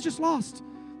lost. It's just lost.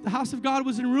 The house of God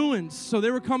was in ruins, so they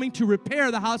were coming to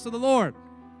repair the house of the Lord.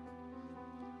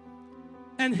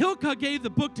 And Hilkiah gave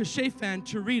the book to Shaphan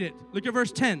to read it. Look at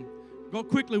verse 10. Go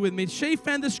quickly with me.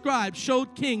 Shaphan the scribe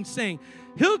showed king, saying,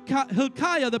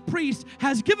 Hilkiah the priest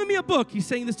has given me a book. He's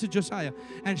saying this to Josiah.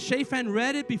 And Shaphan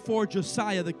read it before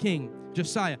Josiah the king.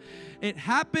 Josiah. It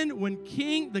happened when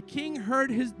the king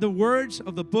heard the words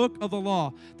of the book of the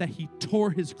law, that he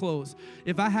tore his clothes.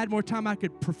 If I had more time, I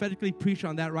could prophetically preach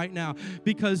on that right now,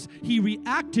 because he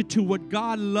reacted to what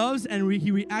God loves and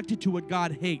he reacted to what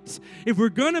God hates. If we're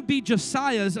going to be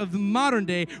Josiahs of the modern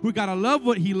day, we got to love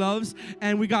what he loves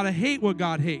and we got to hate what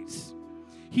God hates.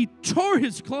 He tore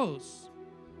his clothes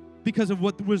because of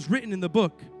what was written in the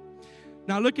book.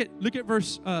 Now look at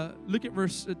verse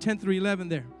 10 through 11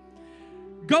 there.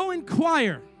 Go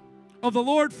inquire of the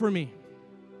Lord for me.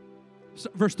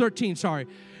 Verse 13, sorry.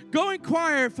 Go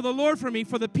inquire for the Lord for me,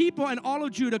 for the people and all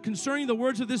of Judah, concerning the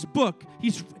words of this book.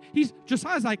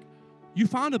 Josiah's like, you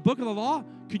found a book of the law?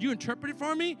 Could you interpret it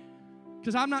for me?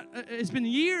 Because it's been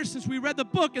years since we read the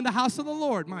book in the house of the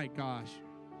Lord. My gosh.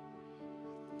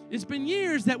 It's been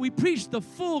years that we preached the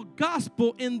full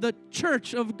gospel in the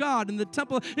church of God, in the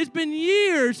temple. It's been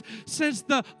years since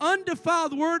the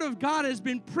undefiled word of God has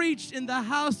been preached in the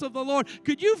house of the Lord.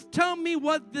 Could you tell me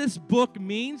what this book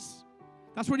means?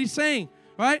 That's what he's saying,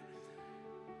 right?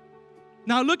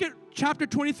 Now look at chapter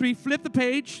 23. Flip the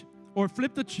page or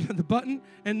flip the button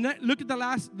and look at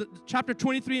the chapter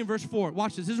 23 and verse 4.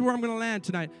 Watch this. This is where I'm going to land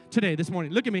this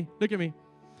morning. Look at me. Look at me.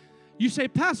 You say,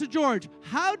 Pastor George,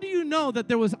 how do you know that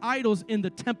there was idols in the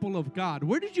temple of God?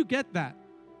 Where did you get that?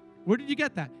 Where did you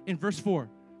get that? In verse 4.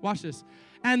 Watch this.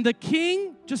 And the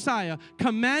king, Josiah,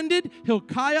 commanded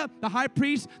Hilkiah, the high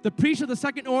priest, the priest of the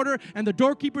second order, and the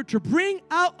doorkeeper to bring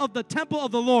out of the temple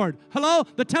of the Lord. Hello?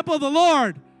 The temple of the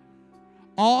Lord.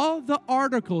 All the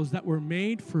articles that were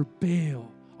made for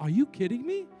Baal. Are you kidding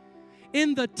me?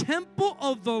 In the temple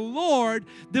of the Lord,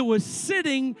 there was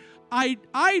sitting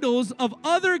idols of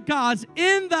other gods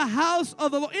in the house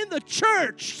of the Lord, in the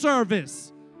church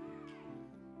service.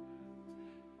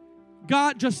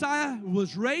 Josiah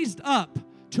was raised up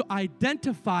to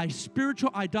identify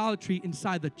spiritual idolatry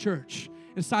inside the church,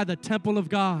 inside the temple of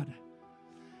God.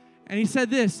 And he said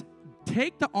this,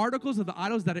 take the articles of the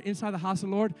idols that are inside the house of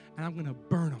the Lord, and I'm going to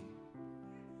burn them.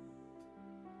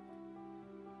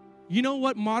 You know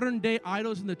what modern day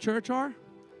idols in the church are?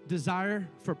 Desire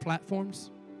for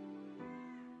platforms.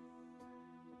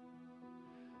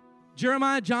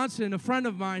 Jeremiah Johnson, a friend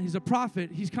of mine, he's a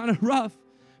prophet. He's kind of rough,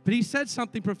 but he said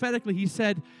something prophetically. He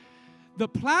said, the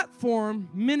platform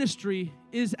ministry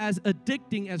is as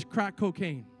addicting as crack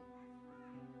cocaine.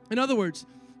 In other words,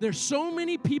 there's so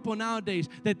many people nowadays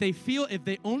that they feel if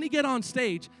they only get on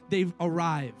stage, they've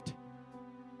arrived.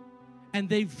 And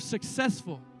they've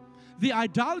successful. The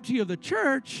idolatry of the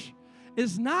church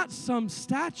is not some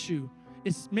statue.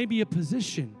 It's maybe a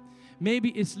position. Maybe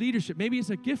it's leadership. Maybe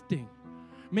it's a gifting.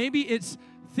 Maybe it's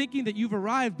thinking that you've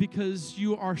arrived because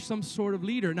you are some sort of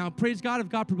leader. Now, praise God if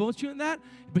God promotes you in that,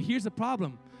 but here's the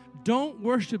problem. Don't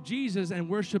worship Jesus and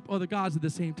worship other gods at the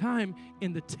same time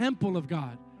in the temple of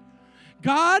God.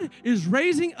 God is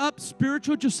raising up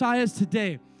spiritual Josiahs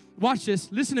today. Watch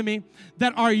this, listen to me,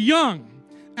 that are young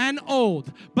and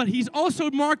old, but he's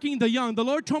also marking the young. The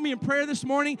Lord told me in prayer this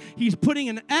morning, he's putting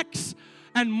an X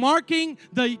and marking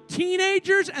the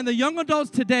teenagers and the young adults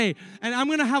today. And I'm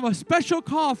going to have a special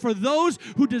call for those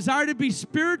who desire to be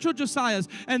spiritual Josiahs.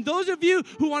 And those of you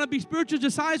who want to be spiritual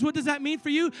Josiahs, what does that mean for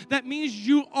you? That means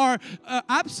you are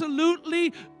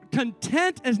absolutely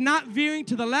content as not veering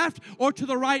to the left or to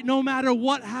the right, no matter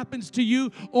what happens to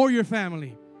you or your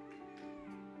family.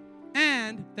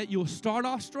 And that you'll start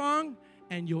off strong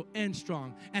and you'll end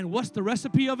strong. And what's the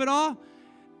recipe of it all?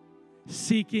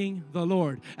 Seeking the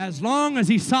Lord. As long as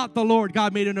he sought the Lord,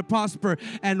 God made him to prosper.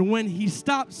 And when he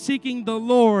stopped seeking the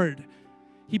Lord,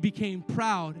 he became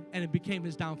proud and it became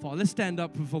his downfall. Let's stand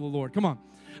up before the Lord. Come on.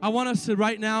 I want us to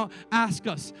right now ask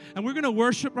us, and we're going to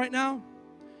worship right now.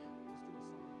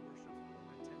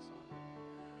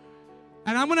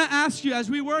 And I'm going to ask you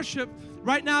as we worship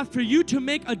right now for you to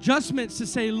make adjustments to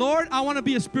say, Lord, I want to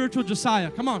be a spiritual Josiah.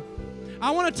 Come on.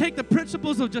 I want to take the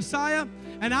principles of Josiah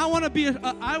and I want to be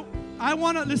I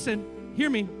want to, listen, hear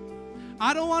me.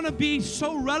 I don't want to be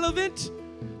so relevant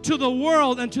to the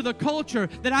world and to the culture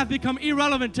that I've become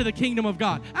irrelevant to the kingdom of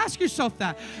God. Ask yourself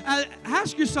that.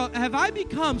 Ask yourself, have I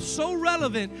become so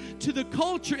relevant to the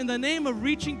culture in the name of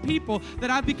reaching people that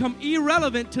I've become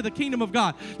irrelevant to the kingdom of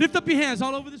God? Lift up your hands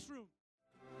all over this room.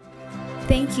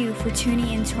 Thank you for tuning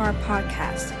into our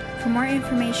podcast. For more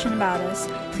information about us,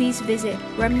 please visit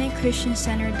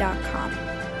remnantchristiancenter.com.